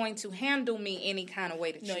not going to handle me any kind of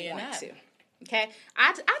way that you want to. Okay?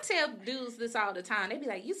 I tell dudes this all the time. They be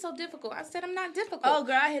like, you so difficult. I said, I'm not difficult. Oh,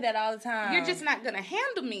 girl, I hear that all the time. You're just not going to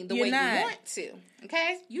handle me the way you want to.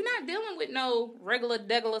 Okay? You're not dealing with no regular,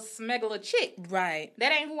 degular, smegular chick. Right.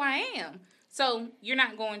 That ain't who I am. So you're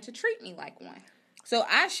not going to treat me like one. So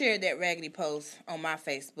I shared that raggedy post on my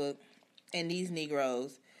Facebook, and these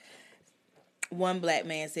Negroes, one black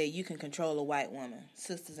man said, you can control a white woman.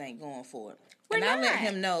 Sisters ain't going for it. I let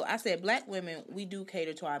him know, I said, black women, we do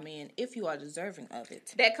cater to our men if you are deserving of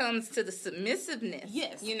it. That comes to the submissiveness.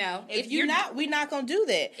 Yes. You know, if you're not, we're not going to do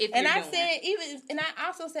that. And I said, I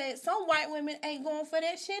also said, some white women ain't going for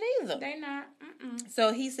that shit either. They not.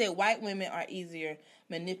 So he said, white women are easier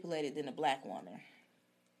manipulated than a black woman.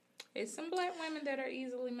 There's some black women that are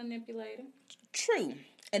easily manipulated. True.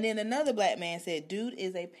 And then another black man said, dude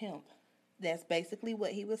is a pimp. That's basically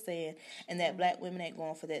what he was saying. And that black women ain't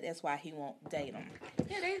going for that. That's why he won't date them.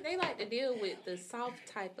 Yeah, they like to deal with the soft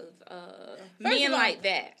type of men like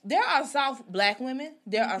that. There are soft black women.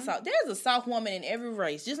 There's a soft woman in every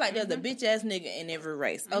race. Just like there's a bitch ass nigga in every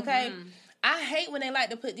race. Okay? I hate when they like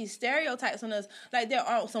to put these stereotypes on us. Like, there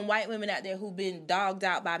are some white women out there who've been dogged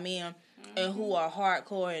out by men and who are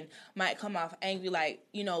hardcore and might come off angry like,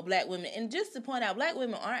 you know, black women. And just to point out, black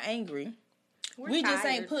women aren't angry. We just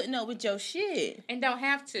ain't putting up with your shit. And don't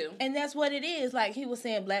have to. And that's what it is. Like, he was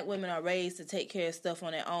saying black women are raised to take care of stuff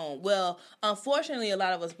on their own. Well, unfortunately, a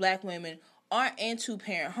lot of us black women aren't in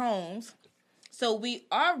two-parent homes. So we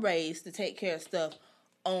are raised to take care of stuff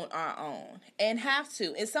on our own and have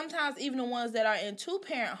to. And sometimes even the ones that are in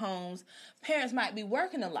two-parent homes, parents might be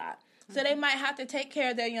working a lot. So they might have to take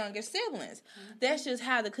care of their younger siblings. That's just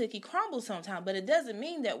how the cookie crumbles sometimes. But it doesn't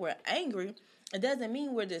mean that we're angry. It doesn't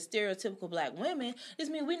mean we're the stereotypical black women. It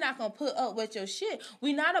just means we're not going to put up with your shit.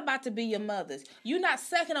 We're not about to be your mothers. You're not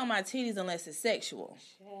sucking on my titties unless it's sexual.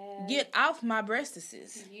 Get off my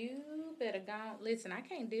breastises. You better go. Listen, I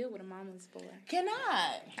can't deal with a mama's boy.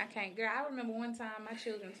 Cannot. I can't. Girl, I remember one time my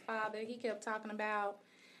children's father, he kept talking about,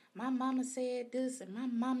 my mama said this and my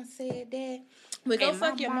mama said that. But go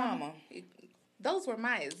fuck your mama. Those were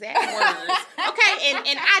my exact words. Okay,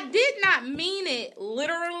 and I did not mean it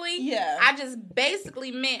literally. Yeah. I just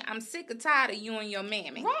basically meant I'm sick and tired of you and your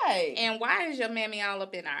mammy. Right. And why is your mammy all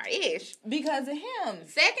up in our ish? Because of him.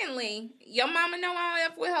 Secondly, your mama know I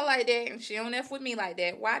don't F with her like that, and she don't F with me like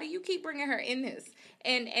that. Why do you keep bringing her in this?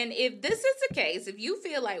 And if this is the case, if you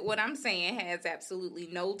feel like what I'm saying has absolutely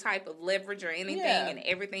no type of leverage or anything, and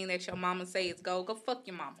everything that your mama says go fuck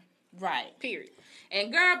your mama. Right. Period.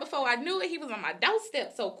 And girl, before I knew it, he was on my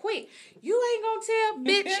doorstep so quick. You ain't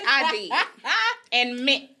gonna tell, bitch, I did. And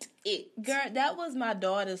meant it. Girl, that was my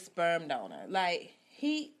daughter's sperm donor. Like,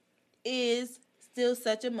 he is still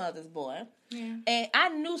such a mother's boy. Yeah. And I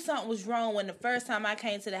knew something was wrong when the first time I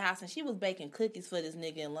came to the house and she was baking cookies for this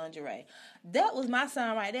nigga in lingerie. That was my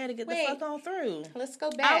son right there to get the fuck on through. Let's go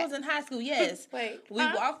back. I was in high school, yes. We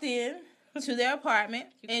walked in to their apartment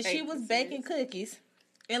and she was baking cookies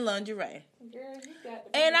in lingerie. Girl, you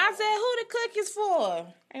got to and I said, who the cookies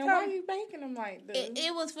for? And why are you baking them like this?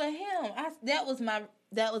 It was for him. That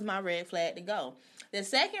was my red flag to go. The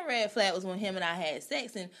second red flag was when him and I had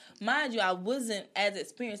sex. And mind you, I wasn't as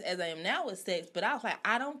experienced as I am now with sex, but I was like,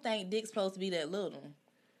 I don't think dick's supposed to be that little.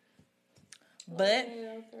 But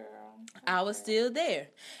I was still there.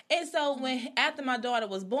 And so after my daughter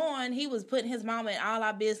was born, he was putting his mama in all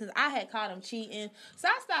our business. I had caught him cheating. So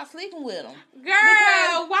I stopped sleeping with him.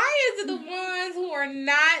 Girl, why is it the ones who are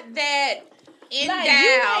not that endowed you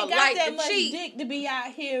ain't got like that the much cheat? dick to be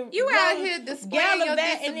out here. You out here displaying your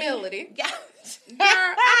disability. Girl,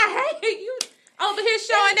 I hate you. Over here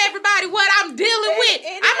showing everybody what I'm dealing with.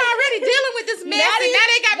 I'm already dealing with this mess, and now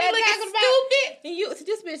they got me looking stupid. And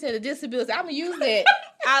this bitch had a disability. I'm going to use that.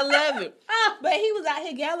 I love it. But he was out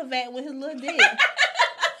here gallivanting with his little dick.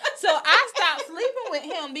 So I stopped sleeping with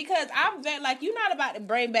him because I'm very, like, you're not about to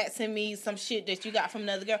bring back to me some shit that you got from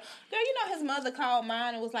another girl. Girl, you know his mother called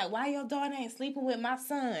mine and was like, why your daughter ain't sleeping with my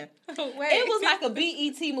son? It was like a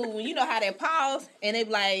BET movie. You know how they pause and they be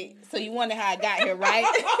like, so you wonder how I got here, right?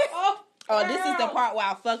 Oh, this is the part where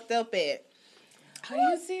I fucked up at. Are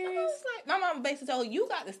you serious? Like, my mama basically told you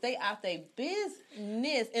got to stay out their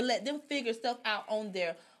business and let them figure stuff out on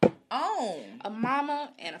their own. A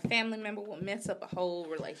mama and a family member will mess up a whole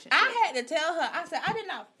relationship. I had to tell her, I said, I did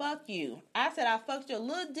not fuck you. I said, I fucked your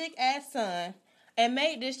little dick ass son and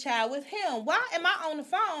made this child with him. Why am I on the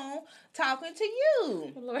phone talking to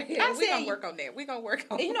you? Lord, we're going to work on that. We're going to work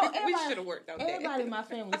on that. We should have worked on that. Everybody in my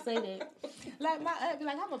family say that. Like, my aunt be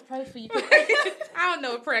like, I'm going to pray for you. I don't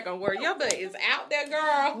know if prayer going to work. Your butt is out there,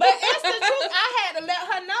 girl. But it's the truth. I had to let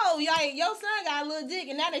her know, like, your son got a little dick,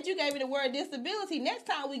 and now that you gave me the word disability, next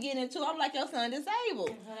time we get into it, I'm like, your son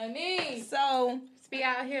disabled. Honey. So, just be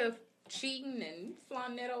out here cheating and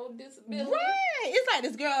flaunting that old disability. Right. It's like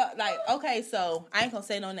this girl, like, okay, so I ain't gonna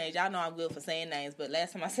say no names. Y'all know I'm good for saying names, but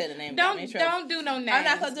last time I said a name, don't do no names. I'm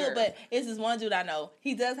not gonna do it, but it's this one dude I know.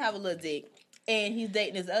 He does have a little dick, and he's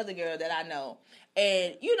dating this other girl that I know.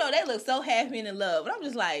 And, you know, they look so happy and in love. But I'm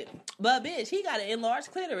just like, but bitch, he got an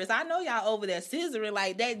enlarged clitoris. I know y'all over there scissoring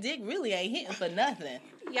like that dick really ain't hitting for nothing.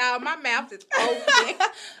 Y'all, my mouth is open.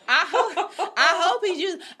 I hope he's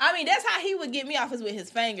using, I mean, that's how he would get me off is with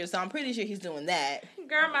his fingers, so I'm pretty sure he's doing that.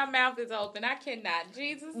 Girl, my mouth is open. I cannot.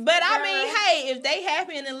 Jesus. But girl. I mean, hey, if they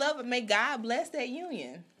happy and in love, may God bless that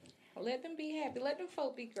union. Let them be happy. Let them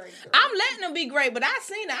folk be great, girl. I'm letting them be great, but I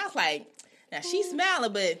seen it. I was like, now she's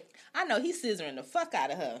smiling, but I know he's scissoring the fuck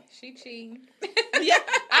out of her. She cheating. Yeah,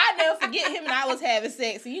 I never forget him and I was having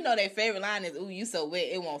sex. And you know their favorite line is, ooh, you so wet,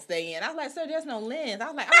 it won't stay in. I was like, sir, there's no lens. I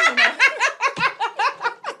was like, I don't know.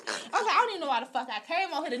 I don't even know why the fuck I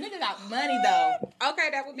came on here. The nigga got money, though. Okay,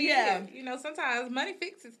 that would be good. You know, sometimes money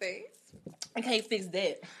fixes things. I can't fix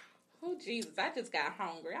that. Oh, Jesus, I just got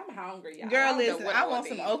hungry. I'm hungry, y'all. Girl, don't know listen, what I wanna want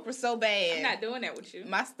some eat. okra so bad. I'm not doing that with you.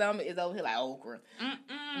 My stomach is over here like okra.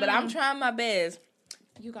 Mm-mm. But I'm trying my best.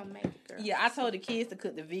 You gonna make it, girl. Yeah, I told the kids to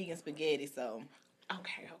cook the vegan spaghetti, so.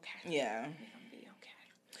 Okay. Yeah. We're gonna be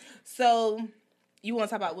okay. So, you want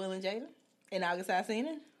to talk about Will and Jada in August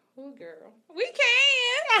Alsina? Oh, girl. We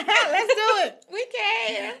can. Let's do it. We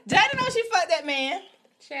can. Jada knows she fucked that man.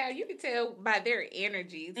 Child, you can tell by their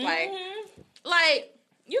energies. Mhm. Like,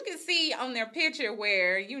 you can see on their picture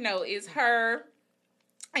where, it's her,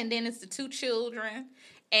 and then it's the two children.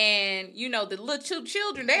 And, the little two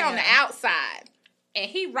children, they're on the outside. And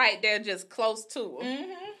he right there just close to them.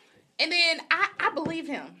 Mm-hmm. And then I believe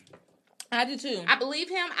him. I do too. I believe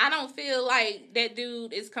him. I don't feel like that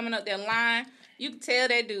dude is coming up there lying. You can tell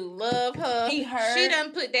that dude love her. He heard. She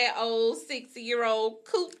done put that old 60-year-old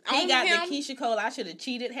coop on him. He got the Keisha Cole, I should have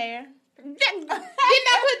cheated hair. Didn't I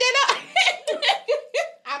put that up?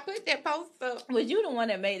 I put that post up. Was you the one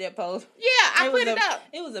that made that post? Yeah, I put it up.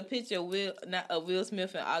 It was a picture of Will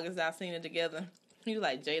Smith and August Alsina together. He was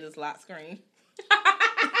like Jada's lock screen.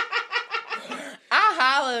 I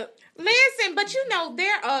hollered. Listen, but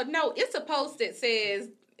no, it's a post that says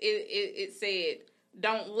it said,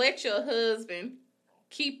 "Don't let your husband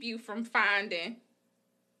keep you from finding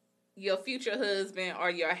your future husband or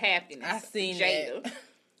your happiness." I seen Jada. that.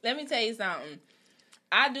 Let me tell you something.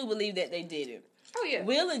 I do believe that they did it. Oh yeah.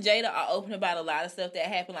 Will and Jada are open about a lot of stuff that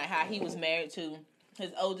happened, like how he was married to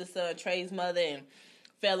his oldest son, Trey's mother, and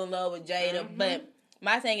fell in love with Jada. Mm-hmm. Mm-hmm. But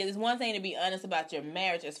my thing is, it's one thing to be honest about your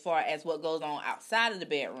marriage as far as what goes on outside of the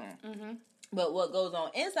bedroom. Mm-hmm. But what goes on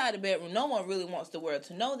inside the bedroom, no one really wants the world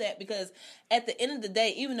to know that, because at the end of the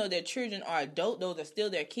day, even though their children are adult, those are still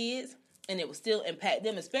their kids, and it will still impact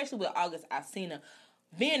them, especially with August Alsina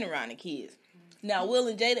being around the kids. Now, Will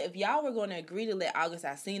and Jada, if y'all were going to agree to let August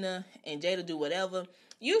Alsina and Jada do whatever,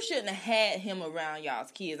 you shouldn't have had him around y'all's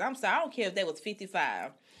kids. I'm sorry, I don't care if they was 55.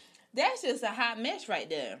 That's just a hot mess right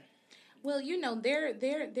there. Well, they're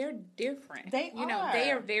different. They are.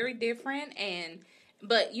 They are very different,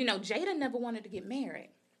 but Jada never wanted to get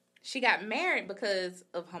married. She got married because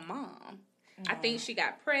of her mom. I think she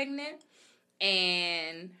got pregnant,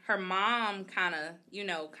 and her mom kind of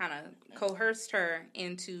coerced her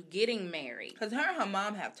into getting married. Because her and her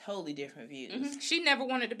mom have totally different views. Mm-hmm. She never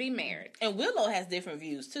wanted to be married. And Willow has different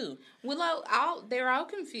views, too. Willow, they're all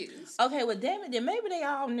confused. Okay, well, damn it, then maybe they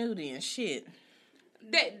all knew then. Shit.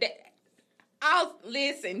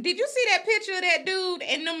 Listen, did you see that picture of that dude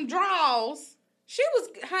in them drawers? She was,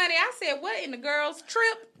 honey, I said, what in the girls'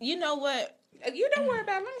 trip? You know what? You don't worry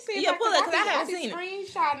about it. Let me see if Yeah, pull it, because I haven't seen it.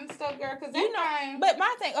 Screenshot and stuff, girl, because that But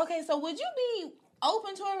my thing, okay, so would you be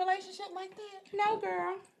open to a relationship like that? No,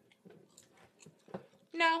 girl.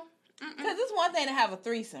 No. Because it's one thing to have a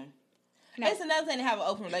threesome. No. It's another thing to have an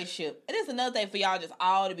open relationship. It is another thing for y'all just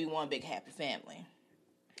all to be one big happy family.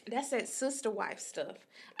 That's that sister wife stuff.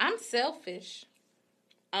 I'm selfish.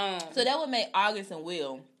 So that would make August and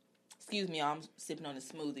Will, excuse me, I'm sipping on a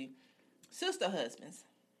smoothie, sister husbands.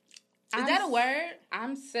 Is that a word?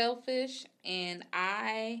 I'm selfish, and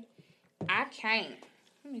I can't.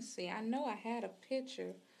 Let me see. I know I had a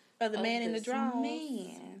picture of the man in the this drawers.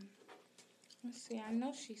 Man. Let's see. I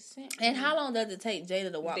know she sent me. And how long does it take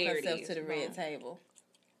Jada to walk There it herself is, to the red Mom. table?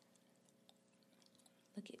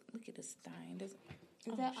 Look at this thing. Is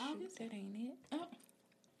that shoot, August? That ain't it. Oh.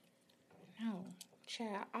 No,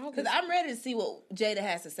 child. August. Because I'm ready to see what Jada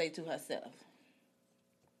has to say to herself.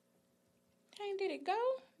 Dang, did it go?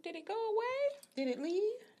 Did it go away? Did it leave?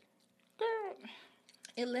 Girl,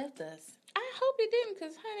 It left us. I hope it didn't,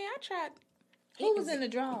 because, honey, I tried. Who was in the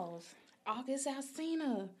drawers? August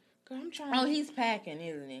Alsina. Girl, I'm trying. Oh, he's packing,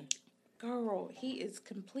 isn't he? Girl, he is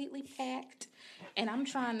completely packed, and I'm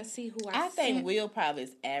trying to see who I think Will probably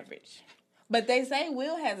is average. But they say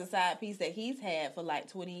Will has a side piece that he's had for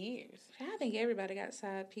like 20 years. I think everybody got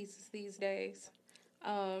side pieces these days.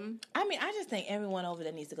 I mean, I just think everyone over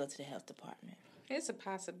there needs to go to the health department. It's a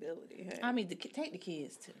possibility. Honey. I mean, take the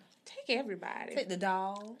kids too. Take everybody. Take the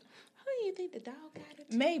dog. Who do you think the dog got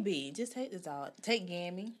it? Maybe. Just take the dog. Take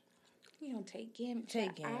Gammy. You don't take Gammy.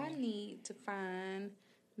 Take Gammy. I need to find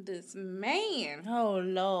this man. Oh,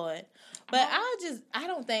 Lord. But I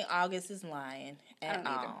don't think August is lying at don't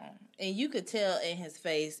either. all. And you could tell in his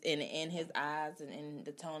face and in his eyes and in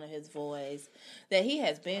the tone of his voice that he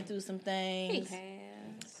has been through some things. He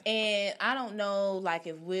has. And I don't know, like,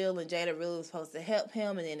 if Will and Jada really was supposed to help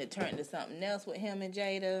him and then it turned into something else with him and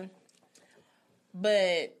Jada.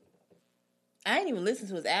 But I ain't even listened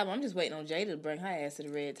to his album. I'm just waiting on Jada to bring her ass to the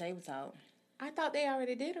Red Table Talk. I thought they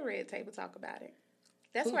already did a Red Table Talk about it.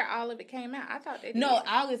 That's where all of it came out. I thought they did. No,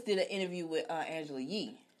 August did an interview with Angela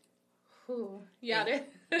Yee. Ooh, y'all,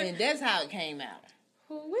 and that's how it came out.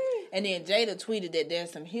 Ooh-wee. And then Jada tweeted that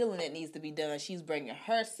there's some healing that needs to be done. She's bringing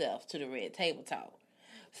herself to the Red Table Talk.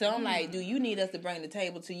 So I'm like, do you need us to bring the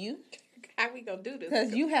table to you? How we gonna do this?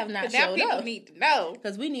 Because you have not now showed people up. need to know.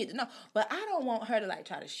 Because we need to know. But I don't want her to like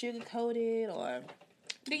try to sugarcoat it or...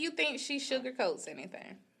 Do you think she sugarcoats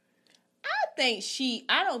anything? I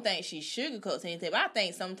don't think she sugarcoats anything, but I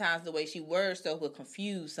think sometimes the way she words stuff will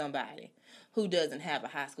confuse somebody who doesn't have a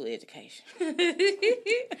high school education.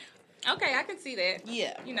 Okay, I can see that.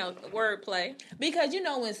 Yeah. You know, wordplay. Because, you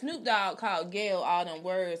know, when Snoop Dogg called Gail all them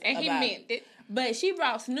words and he meant it. But she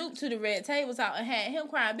brought Snoop to the Red Table Talk and had him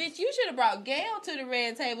crying. Bitch, you should have brought Gail to the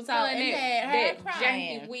Red Table Talk and had her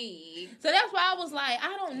crying. Janky wig. So that's why I was like,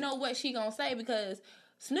 I don't know what she gonna say because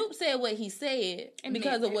Snoop said what he said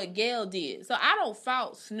because of what Gail did. So I don't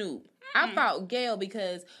fault Snoop. I fault Gail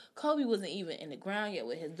because Kobe wasn't even in the ground yet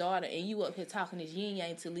with his daughter, and you up here talking this yin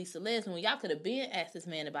yang to Lisa Leslie when y'all could have been asked this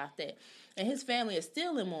man about that. And his family is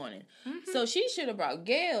still in mourning. So she should have brought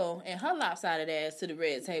Gail and her lopsided ass to the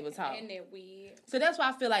Red Table Talk. And that weird. So that's why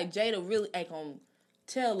I feel like Jada really ain't gonna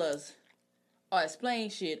tell us or explain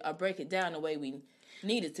shit or break it down the way we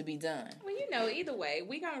need it to be done. Well, you know, either way,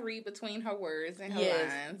 we gonna read between her words and her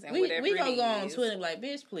lines and whatever we gonna it go on is. Twitter and be like,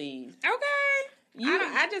 bitch, please. Okay.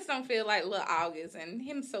 I just don't feel like little August and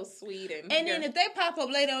him so sweet. And then if they pop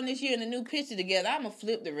up later on this year in a new picture together, I'm going to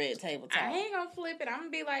flip the Red Table Talk. I ain't going to flip it. I'm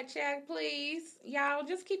going to be like, Chad, please, y'all,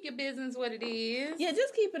 just keep your business what it is. Yeah,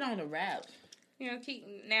 just keep it on the wrap. You know,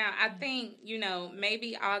 now, I think, you know,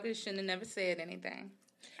 maybe August shouldn't have never said anything.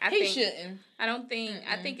 He shouldn't. I don't think,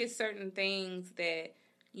 I think it's certain things that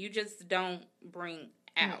you just don't bring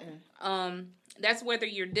out. That's whether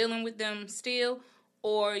you're dealing with them still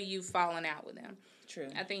or you've fallen out with them. True.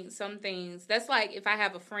 I think some things, that's like if I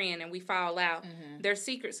have a friend and we fall out, their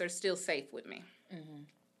secrets are still safe with me.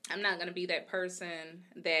 I'm not going to be that person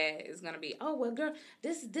that is going to be, oh, well, girl,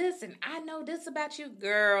 this, and I know this about you.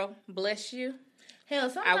 Girl, bless you. Hell,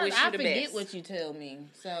 sometimes I forget what you tell me.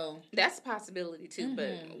 So that's a possibility, too.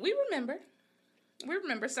 But we remember. We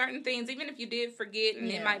remember certain things, even if you did forget, and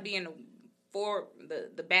it might be in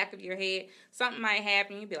the back of your head. Something might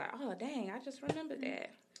happen. You'd be like, oh, dang, I just remembered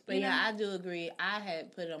that. But I do agree. I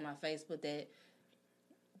had put it on my Facebook that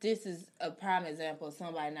this is a prime example of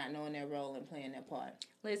somebody not knowing their role and playing their part.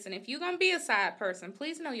 Listen, if you're going to be a side person,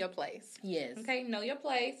 please know your place. Yes. Okay, know your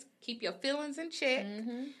place. Keep your feelings in check.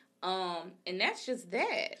 And that's just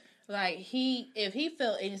that. Like, if he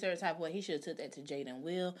felt any certain type of way, he should have took that to Jada and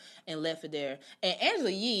Will and left it there. And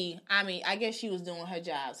Angela Yee, I mean, I guess she was doing her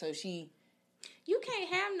job, so she... You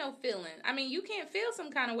can't have no feeling. I mean, you can't feel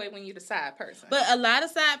some kind of way when you're the side person. But a lot of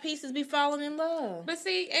side pieces be falling in love. But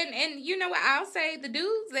see, and you know what, I'll say the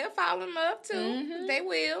dudes, they'll fall in love too. They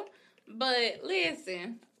will. But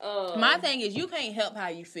listen. My thing is, you can't help how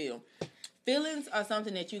you feel. Feelings are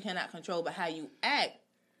something that you cannot control, but how you act.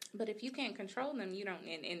 But if you can't control them, you don't,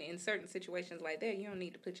 in certain situations like that, you don't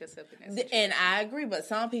need to put yourself in that situation. And I agree, but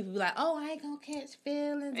some people be like, oh, I ain't gonna catch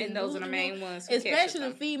feelings. And those are the main ones who especially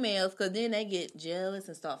the females, because then they get jealous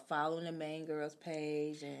and start following the main girl's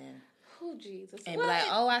page and... Oh, Jesus. And be like,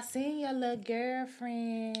 oh, I seen your little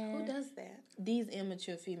girlfriend. Who does that? These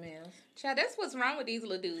immature females. Child, that's what's wrong with these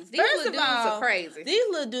little dudes. These little dudes are crazy. These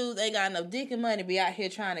little dudes ain't got enough dick and money to be out here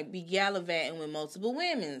trying to be gallivanting with multiple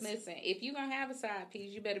women. Listen, if you're going to have a side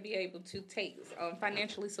piece, you better be able to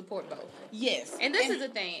financially support both. Yes. And this is the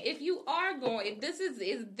thing. If you are going, if this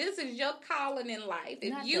is your calling in life,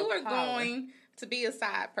 if you are going to be a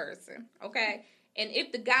side person, okay? And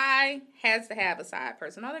if the guy has to have a side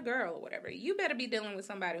person, or the girl or whatever, you better be dealing with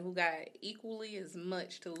somebody who got equally as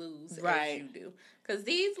much to lose as you do. Because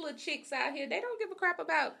these little chicks out here, they don't give a crap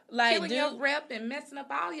about killing your rep and messing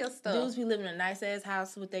up all your stuff. Dudes be living in a nice-ass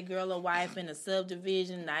house with their girl or wife in a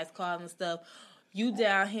subdivision, nice cars and stuff. You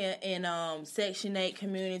down here in Section 8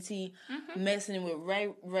 community messing with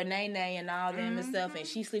Renee and all them and stuff, and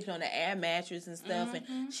she sleeping on the air mattress and stuff,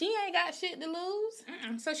 and she ain't got shit to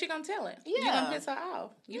lose. So she gonna tell it. Yeah. You gonna piss her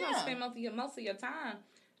off. You gonna spend most of your time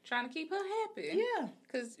trying to keep her happy. Yeah.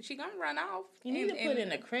 Because she gonna run off. You need to put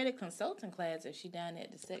in a credit consulting class if she down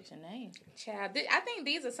at the Section 8. Child, I think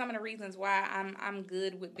these are some of the reasons why I'm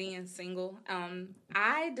good with being single.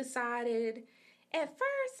 I decided... At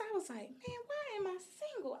first, I was like, man, why am I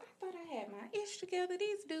single? I thought I had my ish together.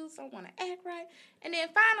 These dudes don't want to act right. And then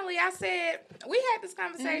finally, I said, we had this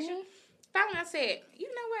conversation. Finally, I said, you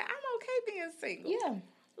know what? I'm okay being single. Yeah.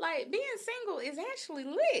 Like, being single is actually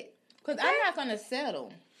lit. Because I'm not going to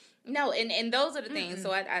settle. No, and those are the things.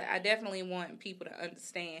 So I definitely want people to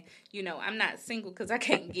understand, you know, I'm not single because I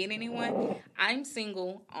can't get anyone. I'm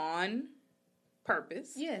single on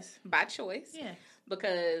purpose. Yes. By choice. Yeah.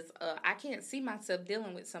 Because I can't see myself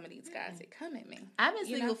dealing with some of these guys that come at me. I've been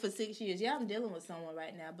single for 6 years. Yeah, I'm dealing with someone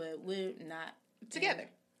right now, but we're not together.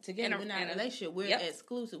 We're not in a relationship. We're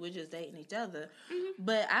exclusive. We're just dating each other. Mm-hmm.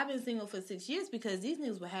 But I've been single for 6 years because these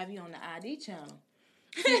niggas will have you on the ID channel.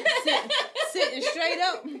 Sitting straight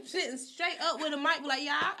up with a mic, like,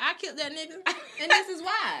 yeah, I killed that nigga, and this is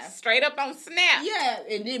why. Straight up on Snap. Yeah,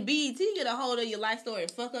 and then BET get a hold of your life story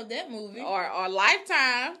and fuck up that movie. Or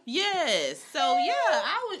Lifetime. Yes. So, yeah,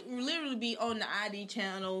 I would literally be on the ID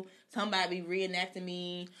channel, somebody be reenacting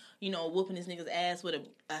me, whooping this nigga's ass with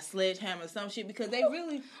a sledgehammer or some shit, because they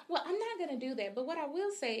really... Well, I'm not going to do that, but what I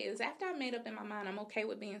will say is, after I made up in my mind I'm okay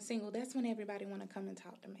with being single, that's when everybody want to come and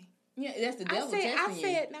talk to me. Yeah, that's the devil testing you. I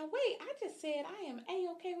said, now wait, I just said I am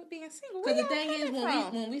A-okay with being single. Because the thing is,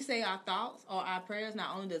 when we say our thoughts or our prayers,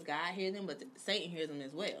 not only does God hear them, but Satan hears them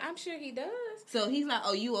as well. I'm sure he does. So he's like,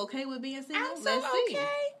 oh, you okay with being single? I'm okay.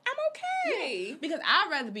 I'm okay. Yeah. Because I'd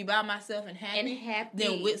rather be by myself and happy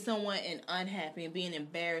than with someone and unhappy and being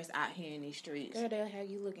embarrassed out here in these streets. Girl, they'll have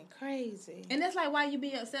you looking crazy. And that's like why you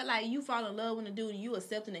be upset. Like, you fall in love with a dude and you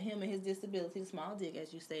accepting him and his disability, small dick,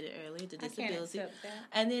 as you stated earlier, the disability. I can't accept that.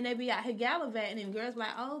 And then they be out here gallivanting and girls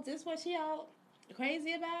like, oh, this what she all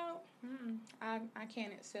crazy about? I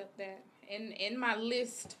can't accept that. In my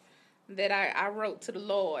list that I wrote to the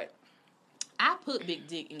Lord, I put big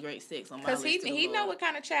dick and great sex on my list. Because he know what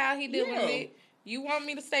kind of child he dealing with. You want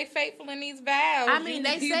me to stay faithful in these vows? I mean,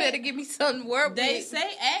 you better give me something to work with. They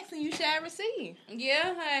say, ask and you shall receive.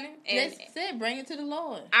 Yeah, honey. And they said, bring it to the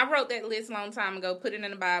Lord. I wrote that list a long time ago, put it in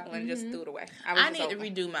the Bible, and just threw it away. I need to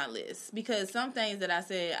redo my list because some things that I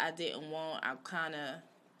said I didn't want, I'm kind of...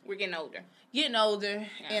 We're getting older.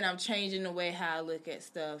 And I'm changing the way how I look at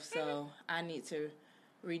stuff, so I need to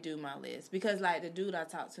redo my list. Because, like, the dude I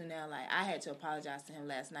talked to now, like, I had to apologize to him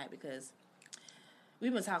last night because...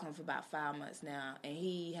 We've been talking for about 5 months now, and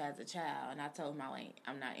he has a child, and I told him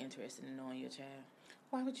I'm not interested in knowing your child.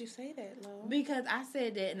 Why would you say that, Lo? Because I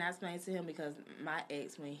said that, and I explained to him because my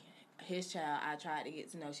ex, when his child, I tried to get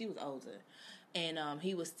to know, she was older, and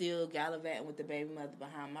he was still gallivanting with the baby mother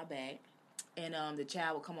behind my back, and the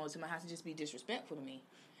child would come over to my house and just be disrespectful to me.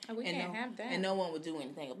 Oh, we can't have that. And no one would do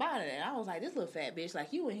anything about it. And I was like, this little fat bitch,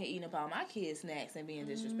 like, you in here eating up all my kids' snacks and being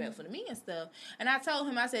disrespectful to me and stuff. And I told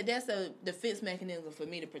him, I said, that's a defense mechanism for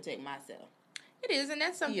me to protect myself. It is, and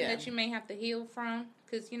that's something that you may have to heal from,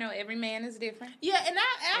 because, every man is different. Yeah, and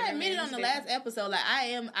I admitted on the last episode, like,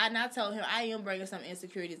 I told him, I am bringing some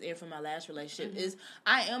insecurities in from my last relationship.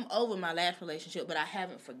 I am over my last relationship, but I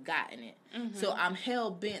haven't forgotten it. So I'm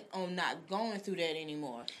hell-bent on not going through that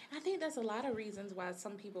anymore. I think that's a lot of reasons why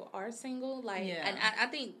some people are single. Like, and I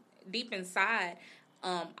think deep inside...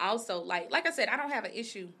 also, like I said, I don't have an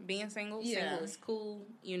issue being single. Yeah. Single is cool.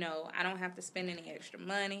 I don't have to spend any extra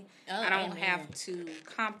money. I don't have to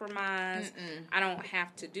compromise. I don't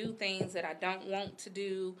have to do things that I don't want to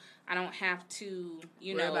do. I don't have to,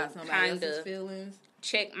 worry about somebody else's feelings.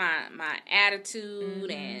 Check my attitude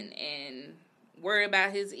and worry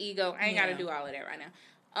about his ego. I ain't got to do all of that right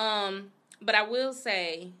now. But I will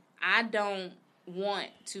say, I don't want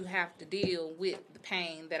to have to deal with the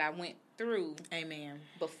pain that I went through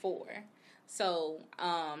before. So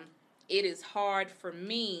it is hard for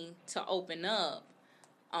me to open up,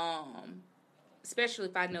 especially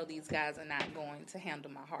if I know these guys are not going to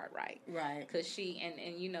handle my heart right. Because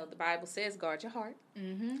the Bible says guard your heart.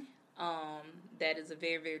 That is a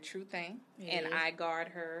very, very true thing. And I guard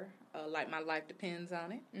her like my life depends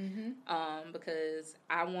on it. Because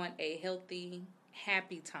I want a healthy,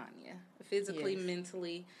 happy Tanya. Physically,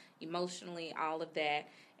 mentally, emotionally, all of that.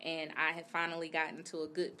 And I have finally gotten to a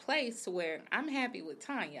good place to where I'm happy with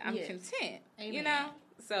Tanya. I'm content,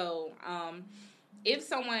 So, if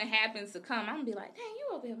someone happens to come, I'm going to be like, dang,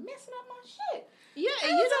 you over here messing up my shit. Yeah,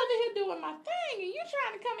 and you over here doing my thing, and you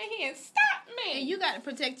trying to come in here and stop me. And you got to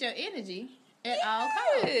protect your energy at all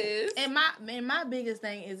costs. And my biggest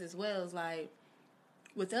thing is as well is like,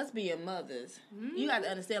 with us being mothers, you got to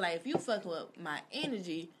understand, like, if you fuck up my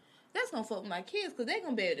energy, that's going to fuck with my kids because they're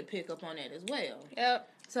going to be able to pick up on that as well. Yep.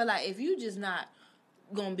 So, like, if you just not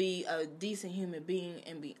going to be a decent human being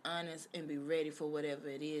and be honest and be ready for whatever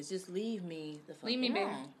it is, just leave me the fuck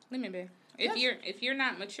alone. Leave me be. If you're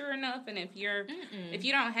not mature enough and if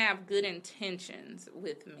you don't have good intentions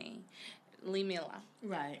with me, leave me alone.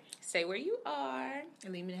 Right. Stay where you are.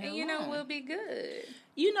 And leave me the hell alone. We'll be good.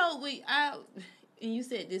 and you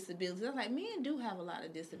said disabilities. I was like, men do have a lot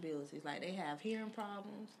of disabilities. Like, they have hearing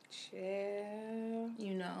problems. Yeah.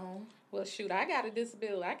 You know. Well, shoot, I got a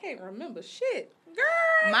disability. I can't remember shit.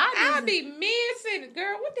 Girl, I be missing.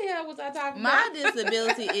 Girl, what the hell was I talking about? My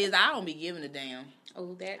disability is I don't be giving a damn.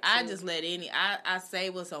 Oh, that too. I just let I say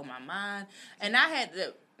what's on my mind. And I had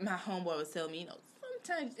to, my homeboy was telling me, you know,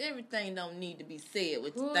 sometimes everything don't need to be said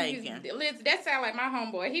with thinking. Listen, that sound like my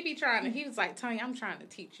homeboy. He be trying to, he was like, Tanya, I'm trying to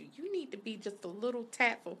teach you. You need to be just a little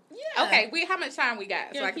tactful. Yeah. Okay, how much time we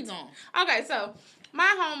got? Yeah, keep going. Okay, so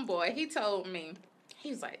my homeboy, he told me, he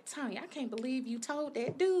was like, Tanya, I can't believe you told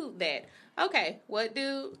that dude that. Okay, what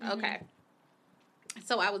dude? Mm-hmm. Okay.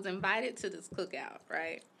 So I was invited to this cookout,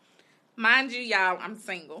 right? Mind you, y'all, I'm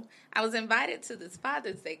single. I was invited to this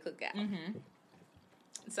Father's Day cookout. Mm-hmm.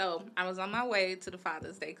 So I was on my way to the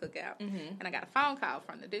Father's Day cookout, and I got a phone call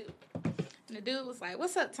from the dude. And the dude was like,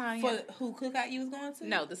 "What's up, Tanya?" For who cookout you was going to?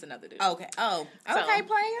 No, this is another dude. Okay. Oh, okay,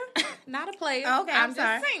 player. Not a player. Okay, I'm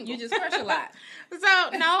sorry. just single. You just crush a lot.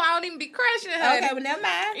 So no, I don't even be crushing her. Okay, but never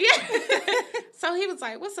mind. Yeah. So he was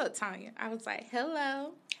like, "What's up, Tanya?" I was like,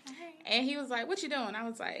 "Hello." And he was like, "What you doing?" I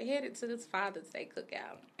was like, "Headed to this Father's Day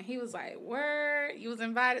cookout." And he was like, "Word, you was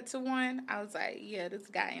invited to one?" I was like, "Yeah, this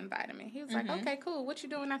guy invited me." He was like, "Okay, cool. What you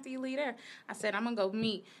doing after you leave there?" I said, "I'm gonna go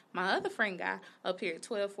meet my other friend guy up here at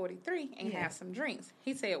 1243 and have some drinks."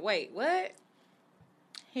 He said, "Wait, what?"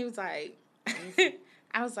 He was like,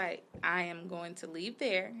 I was like, "I am going to leave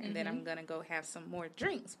there, and then I'm gonna go have some more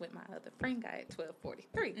drinks with my other friend guy at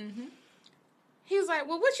 1243. He was like,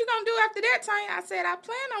 "Well, what you gonna do after that, Tanya?" I said, "I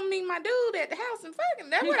plan on meeting my dude at the house and fucking.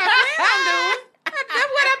 That's what I plan on doing.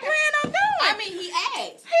 That's what I plan on doing." I mean, he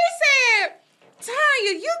asked. He said,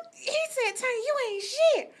 "Tanya, Tanya, you ain't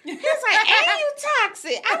shit." He was like, "And you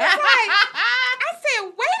toxic." I was like, I said,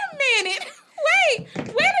 "Wait a minute. Wait,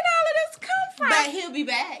 where did all of this come from?" But he'll be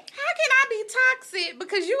back. How can I be toxic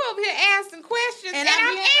because you over here asking questions and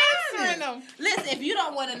I'm answering them? Listen, if you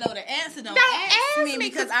don't want to know the answer, don't ask me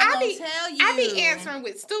because I'm going to tell you. I be answering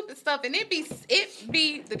with stupid stuff and it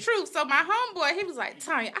be the truth. So my homeboy, he was like,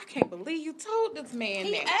 "Tanya, I can't believe you told this man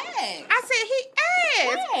he that." Asked. I said,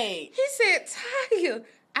 he asked. Right. He said, "Tanya."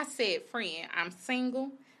 I said, "Friend, I'm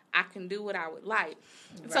single. I can do what I would like."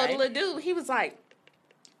 Right. So the little dude, he was like,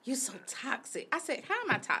 "You so toxic." I said, "How am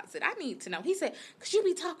I toxic? I need to know." He said, "Because you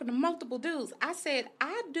be talking to multiple dudes." I said,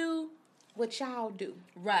 "I do what y'all do."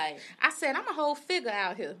 Right. I said, "I'm a whole figure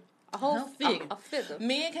out here. A whole figure. A figure.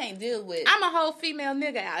 Men can't deal with... I'm a whole female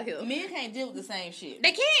nigga out here." Men can't deal with the same shit.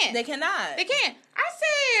 They can't. They cannot. They can't.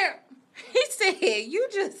 He said,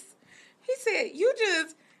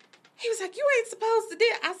 he was like, "You ain't supposed to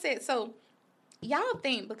deal." I said, "So y'all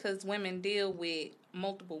think because women deal with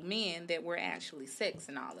multiple men that we're actually sex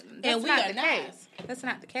and all of them. That's not the case. That's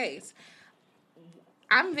not the case.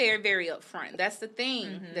 I'm very, very upfront. That's the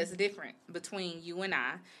thing that's different between you and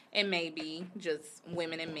I and maybe just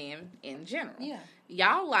women and men in general. Yeah.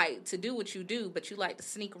 Y'all like to do what you do, but you like to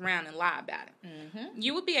sneak around and lie about it. Mm-hmm.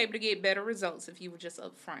 You would be able to get better results if you were just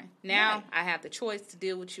upfront. Now, right. I have the choice to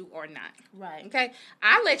deal with you or not. Right. Okay?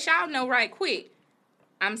 I let y'all know right quick.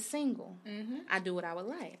 I'm single. Mm-hmm. I do what I would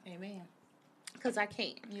like. Amen. Because I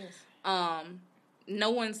can. Yes. No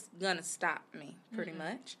one's gonna stop me, pretty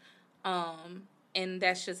much. And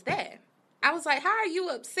that's just that. I was like, how are you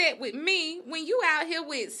upset with me when you out here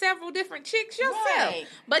with several different chicks yourself? Right.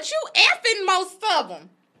 But you effing most of them.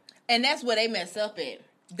 And that's where they mess up at.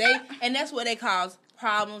 And that's where they cause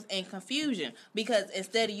problems and confusion. Because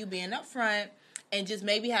instead of you being upfront and just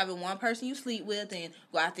maybe having one person you sleep with and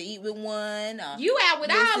go out to eat with one. You out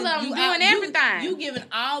with all of them doing everything. You giving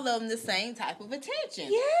all of them the same type of attention.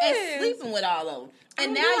 Yes. And sleeping with all of them.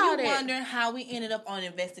 And now you're wondering how we ended up on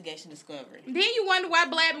Investigation Discovery. Then you wonder why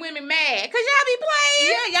black women mad. Because y'all be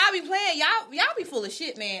playing. Yeah, y'all be playing. Y'all be full of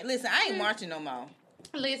shit, man. Listen, I ain't marching no more.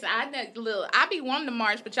 Listen, I be wanting to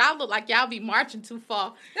march, but y'all look like y'all be marching too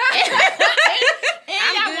far. and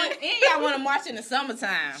y'all want to march in the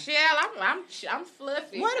summertime. Shell, I'm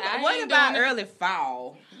fluffy. What about early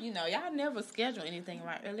fall? You know, y'all never schedule anything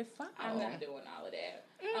around early fall. I'm not doing all of that.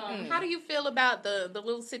 How do you feel about the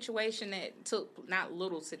little situation that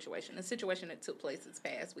the situation that took place this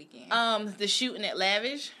past weekend? The shooting at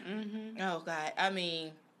Lavish. Mm-hmm. Oh God, I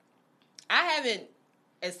mean, I haven't,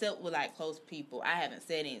 except with like close people, I haven't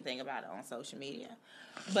said anything about it on social media.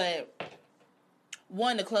 But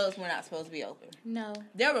one, the clubs were not supposed to be open. No,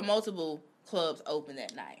 there were multiple clubs open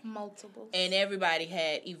that night. Multiple, and everybody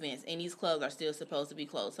had events, and these clubs are still supposed to be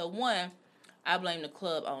closed. So one, I blame the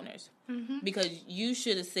club owners because you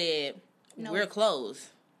should have said we're closed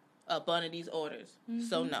up under these orders.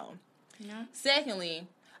 So no. Yeah. Secondly,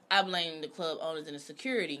 I blame the club owners and the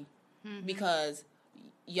security because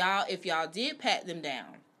if y'all did pat them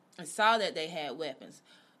down and saw that they had weapons,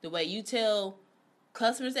 the way you tell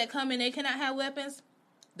customers that come in they cannot have weapons,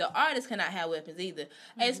 the artists cannot have weapons either.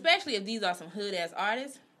 Mm-hmm. Especially if these are some hood-ass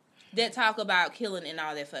artists that talk about killing in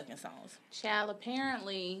all their fucking songs. Child,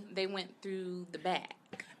 apparently they went through the back.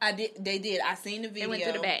 They did. I seen the video. They went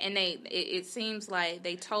through the back, and it seems like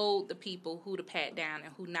they told the people who to pat down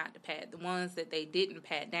and who not to pat. The ones that they didn't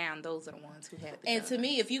pat down, those are the ones who had the And gun. to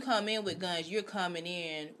me, if you come in with guns, you're coming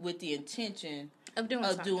in with the intention of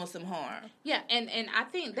doing some harm. Yeah, and I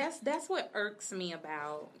think that's what irks me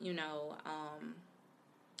about,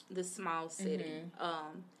 the small city.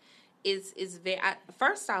 Mm-hmm. Is very.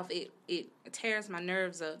 First off, it tears my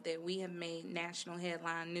nerves up that we have made national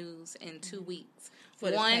headline news in 2 weeks.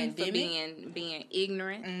 One, for being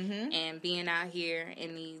ignorant and being out here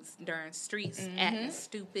in these darn streets acting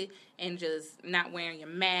stupid and just not wearing your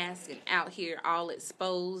mask and out here all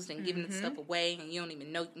exposed and giving the stuff away, and you don't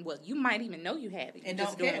even know. Well, you might even know you have it. You're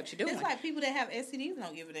just doing what you're doing. It's like people that have STDs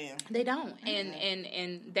don't give a damn. They don't,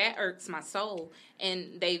 and that irks my soul.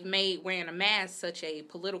 And they've made wearing a mask such a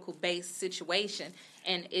political based situation.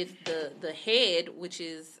 And if the head, which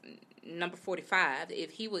is number 45, if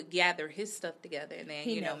he would gather his stuff together, and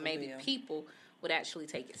then maybe people would actually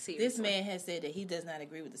take it seriously. This man has said that he does not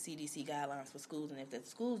agree with the CDC guidelines for schools, and if the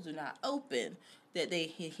schools do not open, that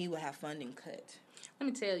he will have funding cut. Let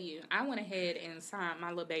me tell you, I went ahead and signed my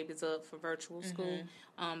little babies up for virtual school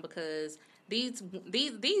because these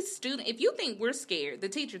students, if you think we're scared, the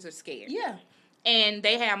teachers are scared. Yeah. And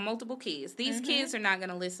they have multiple kids. These kids are not going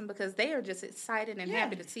to listen because they are just excited and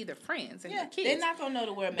happy to see their friends and their kids. They're not going to know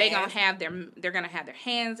to wear masks. They're going to have their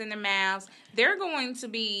hands in their mouths. They're going to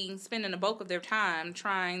be spending the bulk of their time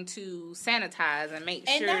trying to sanitize and make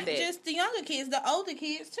sure that... And not just the younger kids, the older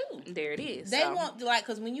kids too. There it is. They want,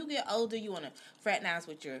 because when you get older, you want to fraternize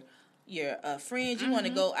with your friends. You want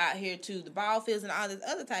to go out here to the ball fields and all this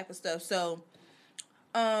other type of stuff. So,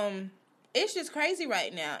 it's just crazy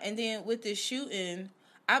right now. And then with this shooting,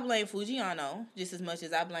 I blame Fujiano just as much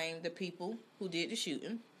as I blame the people who did the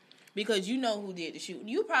shooting. Because you know who did the shooting.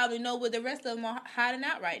 You probably know where the rest of them are hiding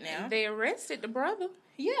out right now. They arrested the brother.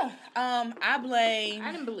 Yeah. I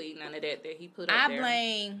didn't believe none of that he put up there.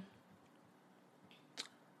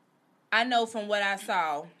 I know from what I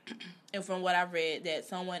saw and from what I read that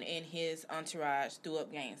someone in his entourage threw up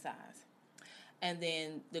gang signs. And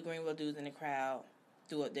then the Greenville dudes in the crowd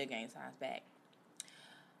threw up their gang signs back.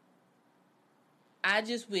 I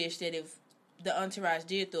just wish that if the entourage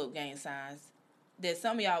did throw up gang signs, that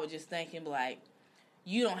some of y'all were just thinking, like,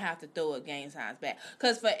 you don't have to throw up gang signs back.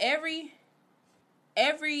 Because for every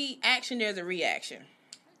action, there's a reaction.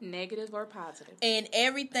 Negative or positive. And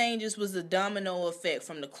everything just was a domino effect.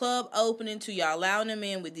 From the club opening to y'all allowing them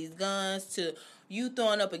in with these guns to you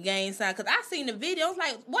throwing up a gang sign. Because I seen the video. I was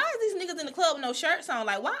like, why are these niggas in the club with no shirts on?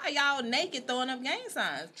 Like, why are y'all naked throwing up gang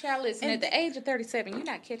signs? Child, listen, at the age of 37, you're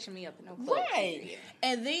not catching me up in no club. Right.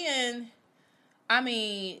 And then,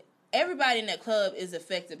 everybody in that club is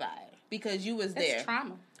affected by it. Because you was there. That's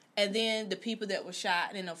trauma. And then the people that were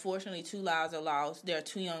shot, and unfortunately 2 lives are lost. There are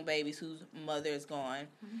 2 young babies whose mother is gone.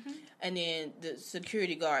 Mm-hmm. And then the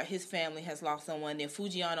security guard, his family has lost someone. Then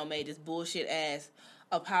Fujiano made this bullshit ass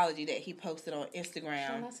apology that he posted on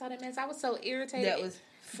Instagram. I saw that mess. I was so irritated. That was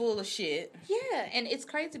full of shit. Yeah, and it's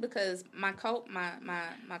crazy because my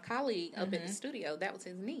colleague up in the studio, that was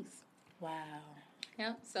his niece. Wow.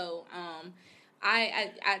 Yeah. So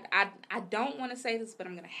I don't want to say this, but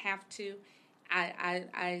I'm gonna have to.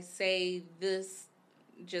 I say this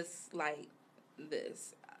just like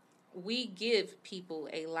this. We give people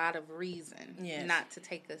a lot of reason not to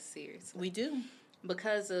take us seriously. We do.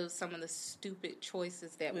 Because of some of the stupid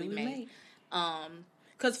choices that we made.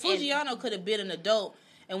 Because Fujiano could have been an adult,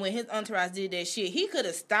 and when his entourage did that shit, he could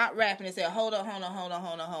have stopped rapping and said, hold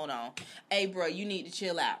on. Hey, bro, you need to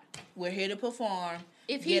chill out. We're here to perform.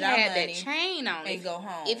 If he had that chain on, and go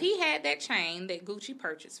home. If he had that chain that Gucci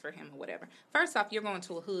purchased for him or whatever, first off, you're going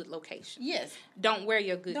to a hood location. Yes. Don't wear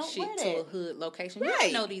your good shit to a hood location. Right. You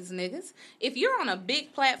don't know these niggas. If you're on a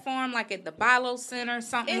big platform like at the Bilo Center or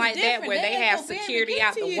something like that, where they have security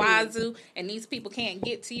out the wazoo and these people can't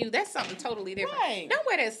get to you, that's something totally different. Right. Don't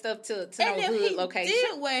wear that stuff to no hood location. He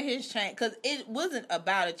did wear his chain because it wasn't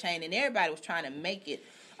about a chain, and everybody was trying to make it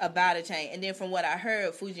about a chain. And then from what I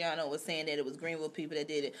heard, Fujiano was saying that it was Greenville people that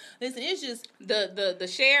did it. Listen, it's just the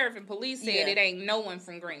sheriff and police said it ain't no one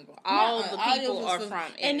from Greenville. All the people are from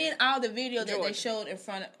and then all the video that they showed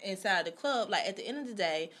inside the club, like at the end of the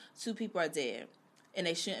day, 2 people are dead. And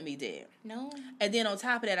they shouldn't be dead. No. And then on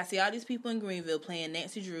top of that, I see all these people in Greenville playing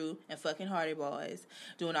Nancy Drew and fucking Hardy Boys,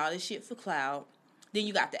 doing all this shit for clout, Then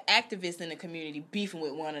you got the activists in the community beefing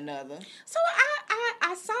with one another. So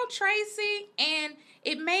I saw Tracy, and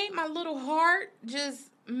it made my little heart just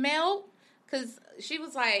melt. Because she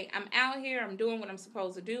was like, I'm out here, I'm doing what I'm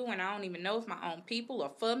supposed to do, and I don't even know if my own people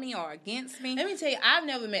are for me or against me. Let me tell you, I've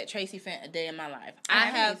never met Tracy Fenton a day in my life. I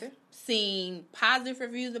have seen positive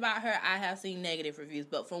reviews about her. I have seen negative reviews.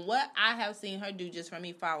 But from what I have seen her do, just from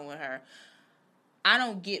me following her, I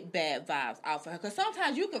don't get bad vibes off of her. Because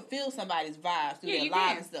sometimes you can feel somebody's vibes through their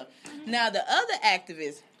lives and stuff. Mm-hmm. Now, the other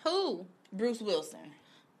activist, who? Bruce Wilson.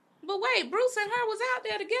 But wait, Bruce and her was out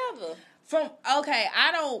there together.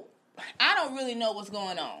 I don't really know what's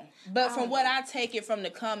going on. But from what I take it from the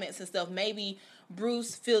comments and stuff, maybe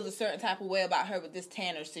Bruce feels a certain type of way about her with this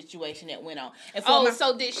Tanner situation that went on. And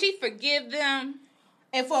so did she forgive them?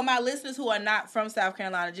 And for my listeners who are not from South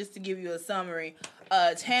Carolina, just to give you a summary,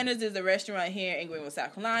 Tanner's is a restaurant here in Greenville,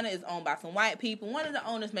 South Carolina. It's owned by some white people. One of the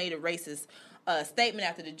owners made a racist statement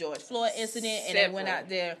after the George Floyd incident, and they went out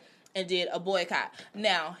there and did a boycott.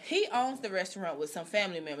 Now, he owns the restaurant with some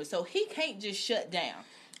family members, so he can't just shut down.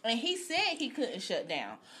 And he said he couldn't shut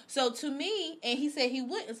down. So to me, and he said he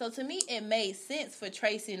wouldn't. So to me, it made sense for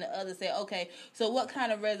Tracy and the others to say, okay, so what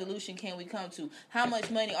kind of resolution can we come to? How much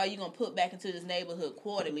money are you going to put back into this neighborhood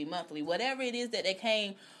quarterly, monthly, whatever it is that they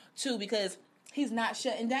came to, because he's not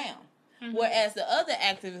shutting down. Mm-hmm. Whereas the other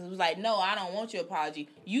activist was like, no, I don't want your apology.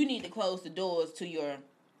 You need to close the doors to your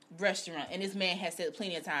restaurant. And this man has said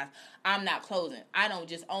plenty of times, I'm not closing. I don't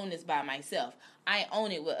just own this by myself. I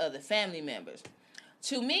own it with other family members.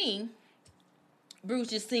 To me, Bruce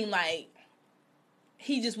just seemed like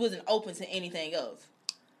he just wasn't open to anything else.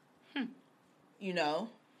 You know?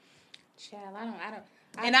 Child,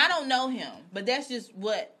 I don't know him, but that's just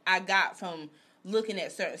what I got from looking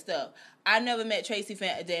at certain stuff. I never met Tracy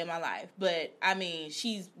Fenton a day in my life, but, I mean,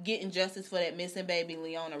 she's getting justice for that missing baby,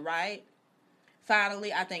 Leona Wright.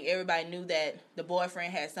 Finally, I think everybody knew that the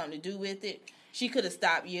boyfriend had something to do with it. She could have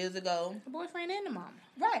stopped years ago. The boyfriend and the mama.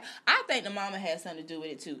 Right. I think the mama had something to do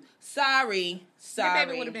with it, too. Sorry. The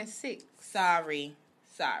baby would have been 6. Sorry.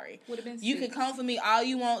 Would have been 6. You can come for me all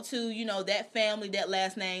you want to. You know, that family, that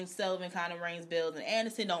last name, Sullivan, kind of rings bells, and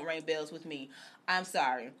Anderson don't ring bells with me. I'm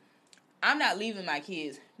sorry. I'm not leaving my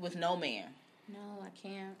kids with no man. No, I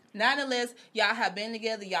can't. Not unless y'all have been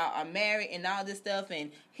together, y'all are married, and all this stuff,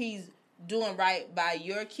 and he's doing right by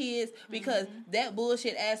your kids, because that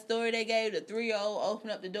bullshit ass story they gave, the 3-year-old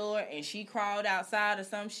opened up the door and she crawled outside or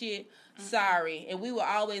some shit. Sorry. And we were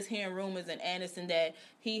always hearing rumors in Anderson that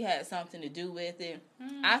he had something to do with it.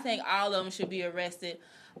 I think all of them should be arrested.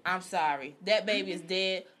 I'm sorry. That baby is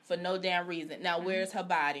dead for no damn reason. Now, where's her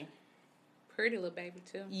body? Pretty little baby,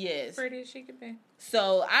 too. Yes. Pretty as she could be.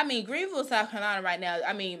 So, I mean, Greenville, South Carolina right now,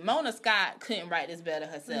 I mean, Mona Scott couldn't write this better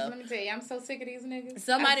herself. Let me tell you, I'm so sick of these niggas.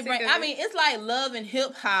 It's like love and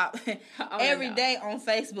hip-hop every day on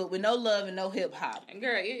Facebook with no love and no hip-hop.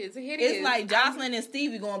 Girl, it's hideous. It's like Jocelyn and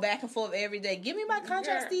Stevie going back and forth every day. Give me my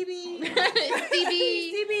contract, Stevie.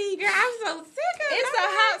 Stevie. Girl, I'm so sick of it. It's a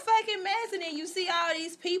hot fucking mess, and then you see all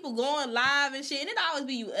these people going live and shit, and it always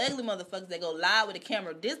be you ugly motherfuckers that go live with the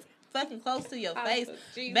camera this fucking close to your face.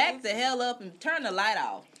 Back the hell up and turn the light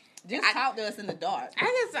off. Just talk to us in the dark.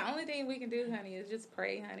 I guess the only thing we can do, honey, is just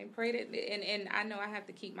pray, honey. Pray that, and I know I have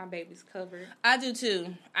to keep my babies covered. I do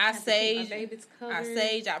too. I sage. My babies covered.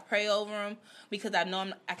 I pray over them because I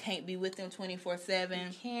know I can't be with them 24/7.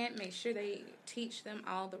 You can't. Make sure they teach them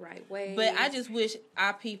all the right way. But I just wish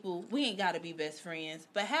our people, we ain't got to be best friends,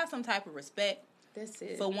 but have some type of respect. That's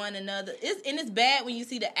it. For one another. It's bad when you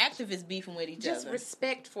see the activists beefing with each other. Just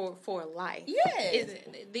respect for life. Yes.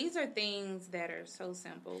 These are things that are so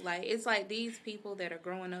simple. Like, it's like these people that are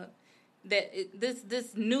growing up,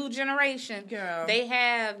 this new generation, girl, they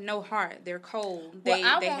have no heart. They're cold.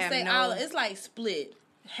 It's like split.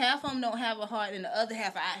 Half of them don't have a heart, and the other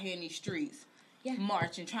half are out here in these streets,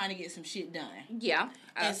 marching, trying to get some shit done. Yeah.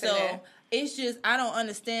 And so it's just, I don't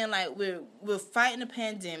understand. Like, we're fighting a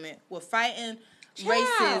pandemic. We're fighting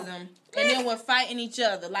racism, and then we're fighting each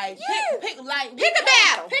other. Like, pick a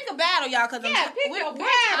battle. Pick a battle, y'all, because we're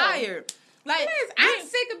tired. Like, I'm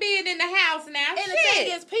sick of being in the house now. And the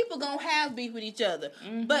thing is, people gonna have beef with each other,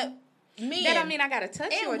 but men. That don't mean I gotta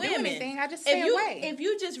touch you or do anything. I just stay away. If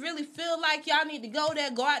you just really feel like y'all need to go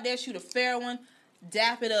out there, shoot a fair one,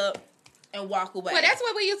 dap it up, and walk away. Well, that's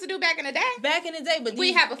what we used to do back in the day. But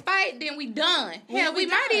we have a fight, then we done. Hell, we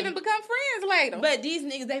might even become friends later. But these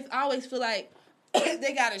niggas, they always feel like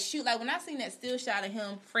they gotta shoot. Like, when I seen that still shot of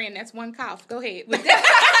him. Friend, that's one cough. Go ahead.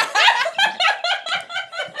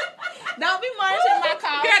 Don't be marching my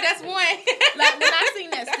cough. Girl, that's one. Like, when I seen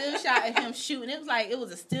that still shot of him shooting, it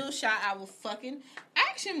was a still shot I will fucking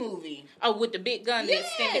action movie. Oh, with the big gun, the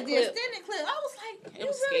extended clip. Extended clip. I was like, you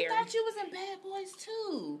was really scary. thought you was in Bad Boys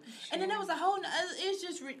too. And then there was a whole, it's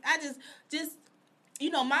just, I just, you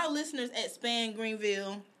know, my listeners at Span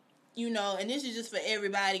Greenville, you know, and this is just for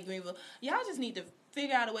everybody, Greenville. Y'all just need to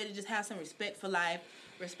figure out a way to just have some respect for life,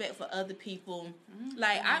 respect for other people. Mm-hmm.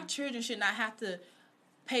 Like, our children should not have to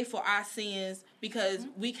pay for our sins because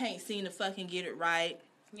we can't seem to fucking get it right.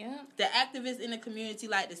 Yeah. The activists in the community,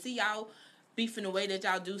 like, to see y'all beefing the way that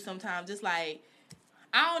y'all do sometimes, just like,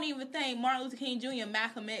 I don't even think Martin Luther King Jr. and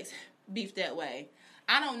Malcolm X beefed that way.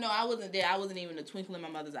 I don't know. I wasn't there. I wasn't even a twinkle in my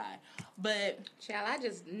mother's eye. But, child, I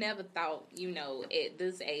just never thought, you know, at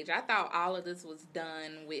this age, I thought all of this was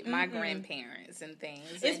done with my grandparents and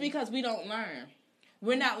things. It's because we don't learn.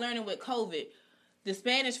 We're not learning with COVID. The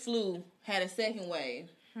Spanish flu had a second wave.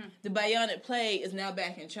 The bionic plague is now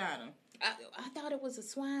back in China. I thought it was a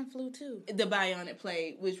swine flu, too. The bionic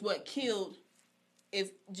plague, which what killed,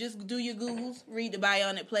 if just do your Googles, read the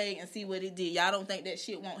bionic plague and see what it did. Y'all don't think that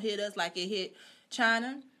shit won't hit us like it hit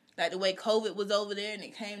China? Like the way COVID was over there and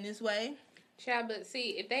it came this way? Child, but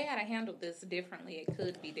see, if they had handled this differently, it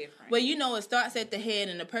could be different. Well, you know, it starts at the head,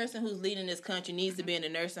 and the person who's leading this country needs to be in a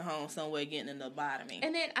nursing home somewhere getting a lobotomy.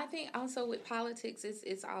 And then I think also with politics,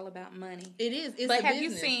 it's all about money. It is. It's but a have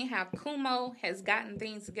business. you seen how Cuomo has gotten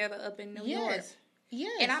things together up in New York?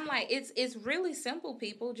 Yes. And I'm like, it's really simple,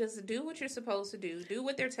 people. Just do what you're supposed to do. Do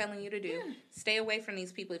what they're telling you to do. Yeah. Stay away from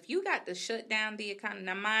these people. If you got to shut down the economy,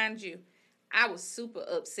 now mind you, I was super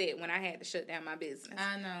upset when I had to shut down my business.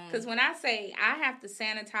 I know. Because when I say I have to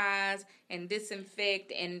sanitize and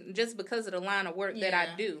disinfect, and just because of the line of work that I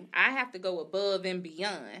do, I have to go above and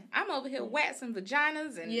beyond. I'm over here waxing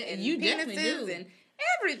vaginas and you penises and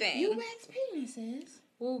everything. You wax penises?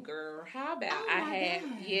 Oh, girl, how about God.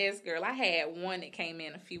 Yes, girl, I had one that came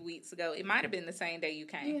in a few weeks ago. It might have been the same day you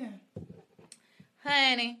came. Yeah.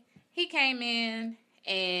 Honey, he came in.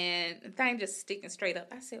 And the thing just sticking straight up.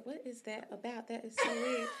 I said, what is that about? That is so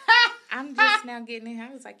weird. I'm just now getting in here.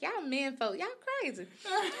 I was like, y'all men folk, y'all crazy. So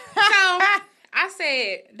I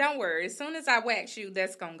said, don't worry. As soon as I wax you,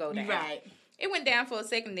 that's going to go down. Right. It went down for a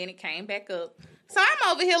second, then it came back up. So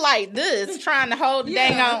I'm over here like this, trying to hold the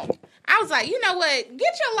dang on. I was like, you know what?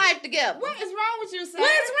 Get your life together. What is wrong with you, sir?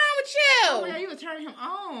 What is wrong with you? Oh, yeah, you were turning him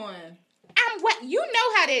on. You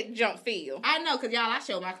know how that jump feel. I know, because y'all, I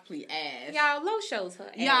showed my complete ass. Y'all, Lo shows her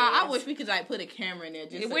ass. Y'all, I wish we could, like, put a camera in there.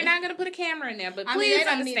 We're not going to put a camera in there, but please they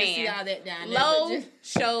don't understand. need to see all that down there. Lo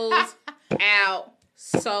shows out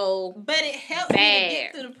so But it helped bad. me to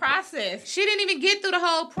get through the process. She didn't even get through the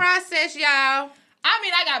whole process, y'all. I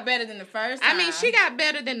mean, I got better than the first time. I mean, she got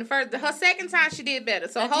better than the first. Her second time, she did better.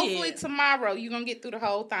 So hopefully tomorrow, you're going to get through the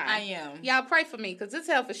whole thing. I am. Y'all pray for me, because this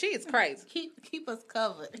helper, she is crazy. Keep us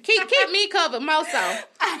covered. Keep me covered more so.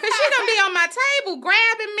 Because she's going to be on my table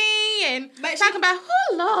grabbing me and talking about,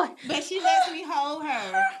 oh, Lord. But she lets me hold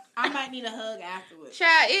her. I might need a hug afterwards.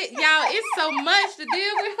 Child, y'all, it's so much to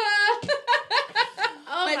deal with her.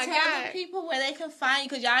 Oh, but my tell God. the people where they can find you,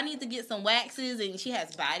 because y'all need to get some waxes, and she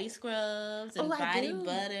has body scrubs and body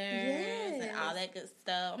butters and all that good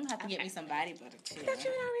stuff. I'm going to have to get me some body butter, too. I thought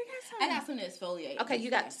you already got some. I got some to exfoliate. Okay,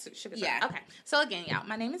 you got sugar. Yeah. Okay. So, again, y'all,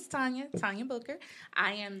 my name is Tanya Booker.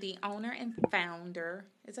 I am the owner and founder.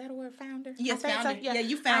 Is that a word, founder? Yes, founder. Yeah,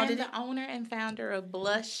 you founded it. I am the owner and founder of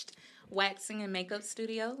Blushed Waxing and Makeup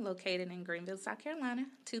Studio, located in Greenville, South Carolina,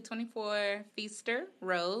 224 Feaster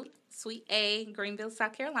Road, Suite A, Greenville,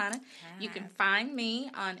 South Carolina. You can find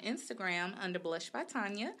me on Instagram under Blush by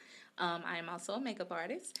Tanya. I am also a makeup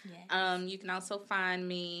artist. Yes. You can also find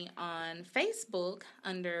me on Facebook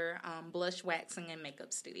under Blush Waxing and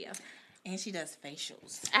Makeup Studio. And she does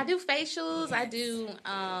facials. I do facials.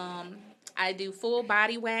 Yes. I do full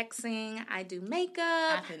body waxing. I do makeup.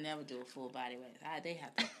 I could never do a full body wax. They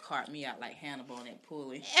have to cart me out like Hannibal on that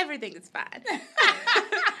pulley. Everything is fine.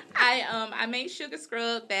 I make sugar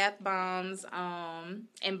scrub, bath bombs,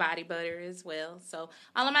 and body butter as well. So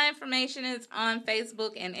all of my information is on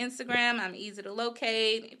Facebook and Instagram. I'm easy to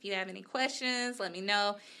locate. If you have any questions, let me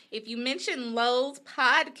know. If you mention Lowe's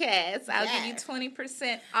podcast, I'll give you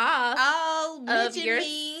 20% off of your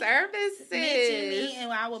services. Mention me,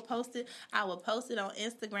 and I will post it. I will post it on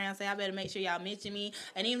Instagram. So y'all better make sure y'all mention me.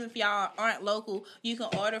 And even if y'all aren't local, you can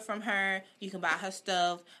order from her. You can buy her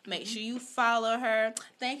stuff. Make sure you follow her.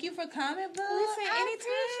 Thank you for coming, boo. Listen, anytime.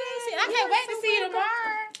 I can't wait to see you tomorrow.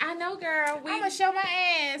 I know, girl. I'm gonna show my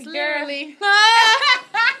ass, literally.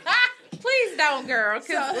 Please don't, girl.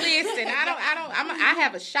 Cause listen, I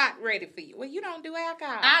have a shot ready for you. Well, you don't do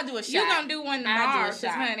alcohol. I'll do a shot. You gonna do one tomorrow? Cause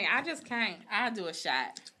honey, I just can't. I'll do a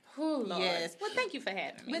shot. Oh, Lord. Yes. Well, thank you for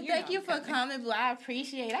having me. But thank you for coming, Boo. I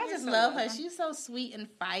appreciate it. I just love her. She's so sweet and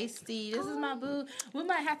feisty. This is my boo. We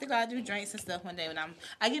might have to go out and do drinks and stuff one day when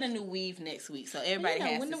I get a new weave next week, so everybody has to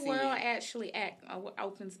see it. When the world actually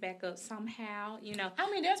opens back up somehow,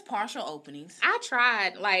 I mean, there's partial openings. I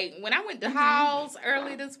tried. Like, when I went to Halls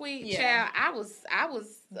early this week, child, I was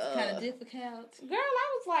kind of difficult. Girl,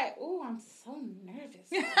 I was like, oh, I'm so nervous.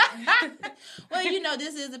 Well,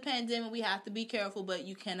 this is a pandemic. We have to be careful, but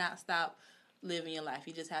you cannot stop living your life.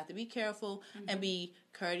 You just have to be careful and be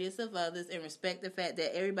courteous of others and respect the fact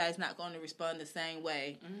that everybody's not going to respond the same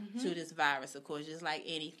way to this virus, of course, just like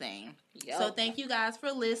anything. Yep. So thank you guys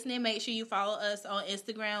for listening. Make sure you follow us on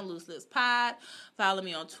Instagram, Loose Lips Pod. Follow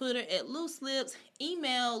me on Twitter at Loose Lips.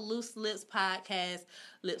 Email Loose Lips Podcast,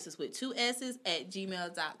 lips is with 2 S's,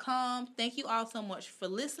 @gmail.com. Thank you all so much for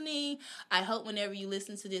listening. I hope whenever you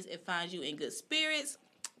listen to this, it finds you in good spirits.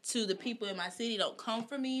 To the people in my city, don't come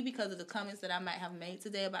for me because of the comments that I might have made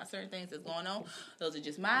today about certain things that's going on. Those are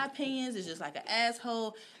just my opinions. It's just like an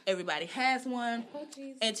asshole. Everybody has one. Oh,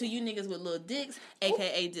 and to you niggas with little dicks,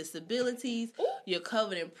 a.k.a. disabilities, you're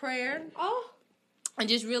covered in prayer. Oh. And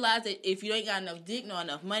just realize that if you ain't got enough dick nor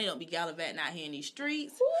enough money, don't be gallivanting out here in these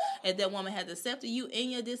streets. If that woman has accepted you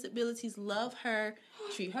and your disabilities, love her,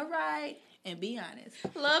 treat her right, and be honest.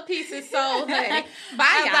 Love, peace, and soul, honey.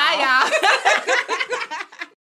 Bye, y'all. Bye, y'all.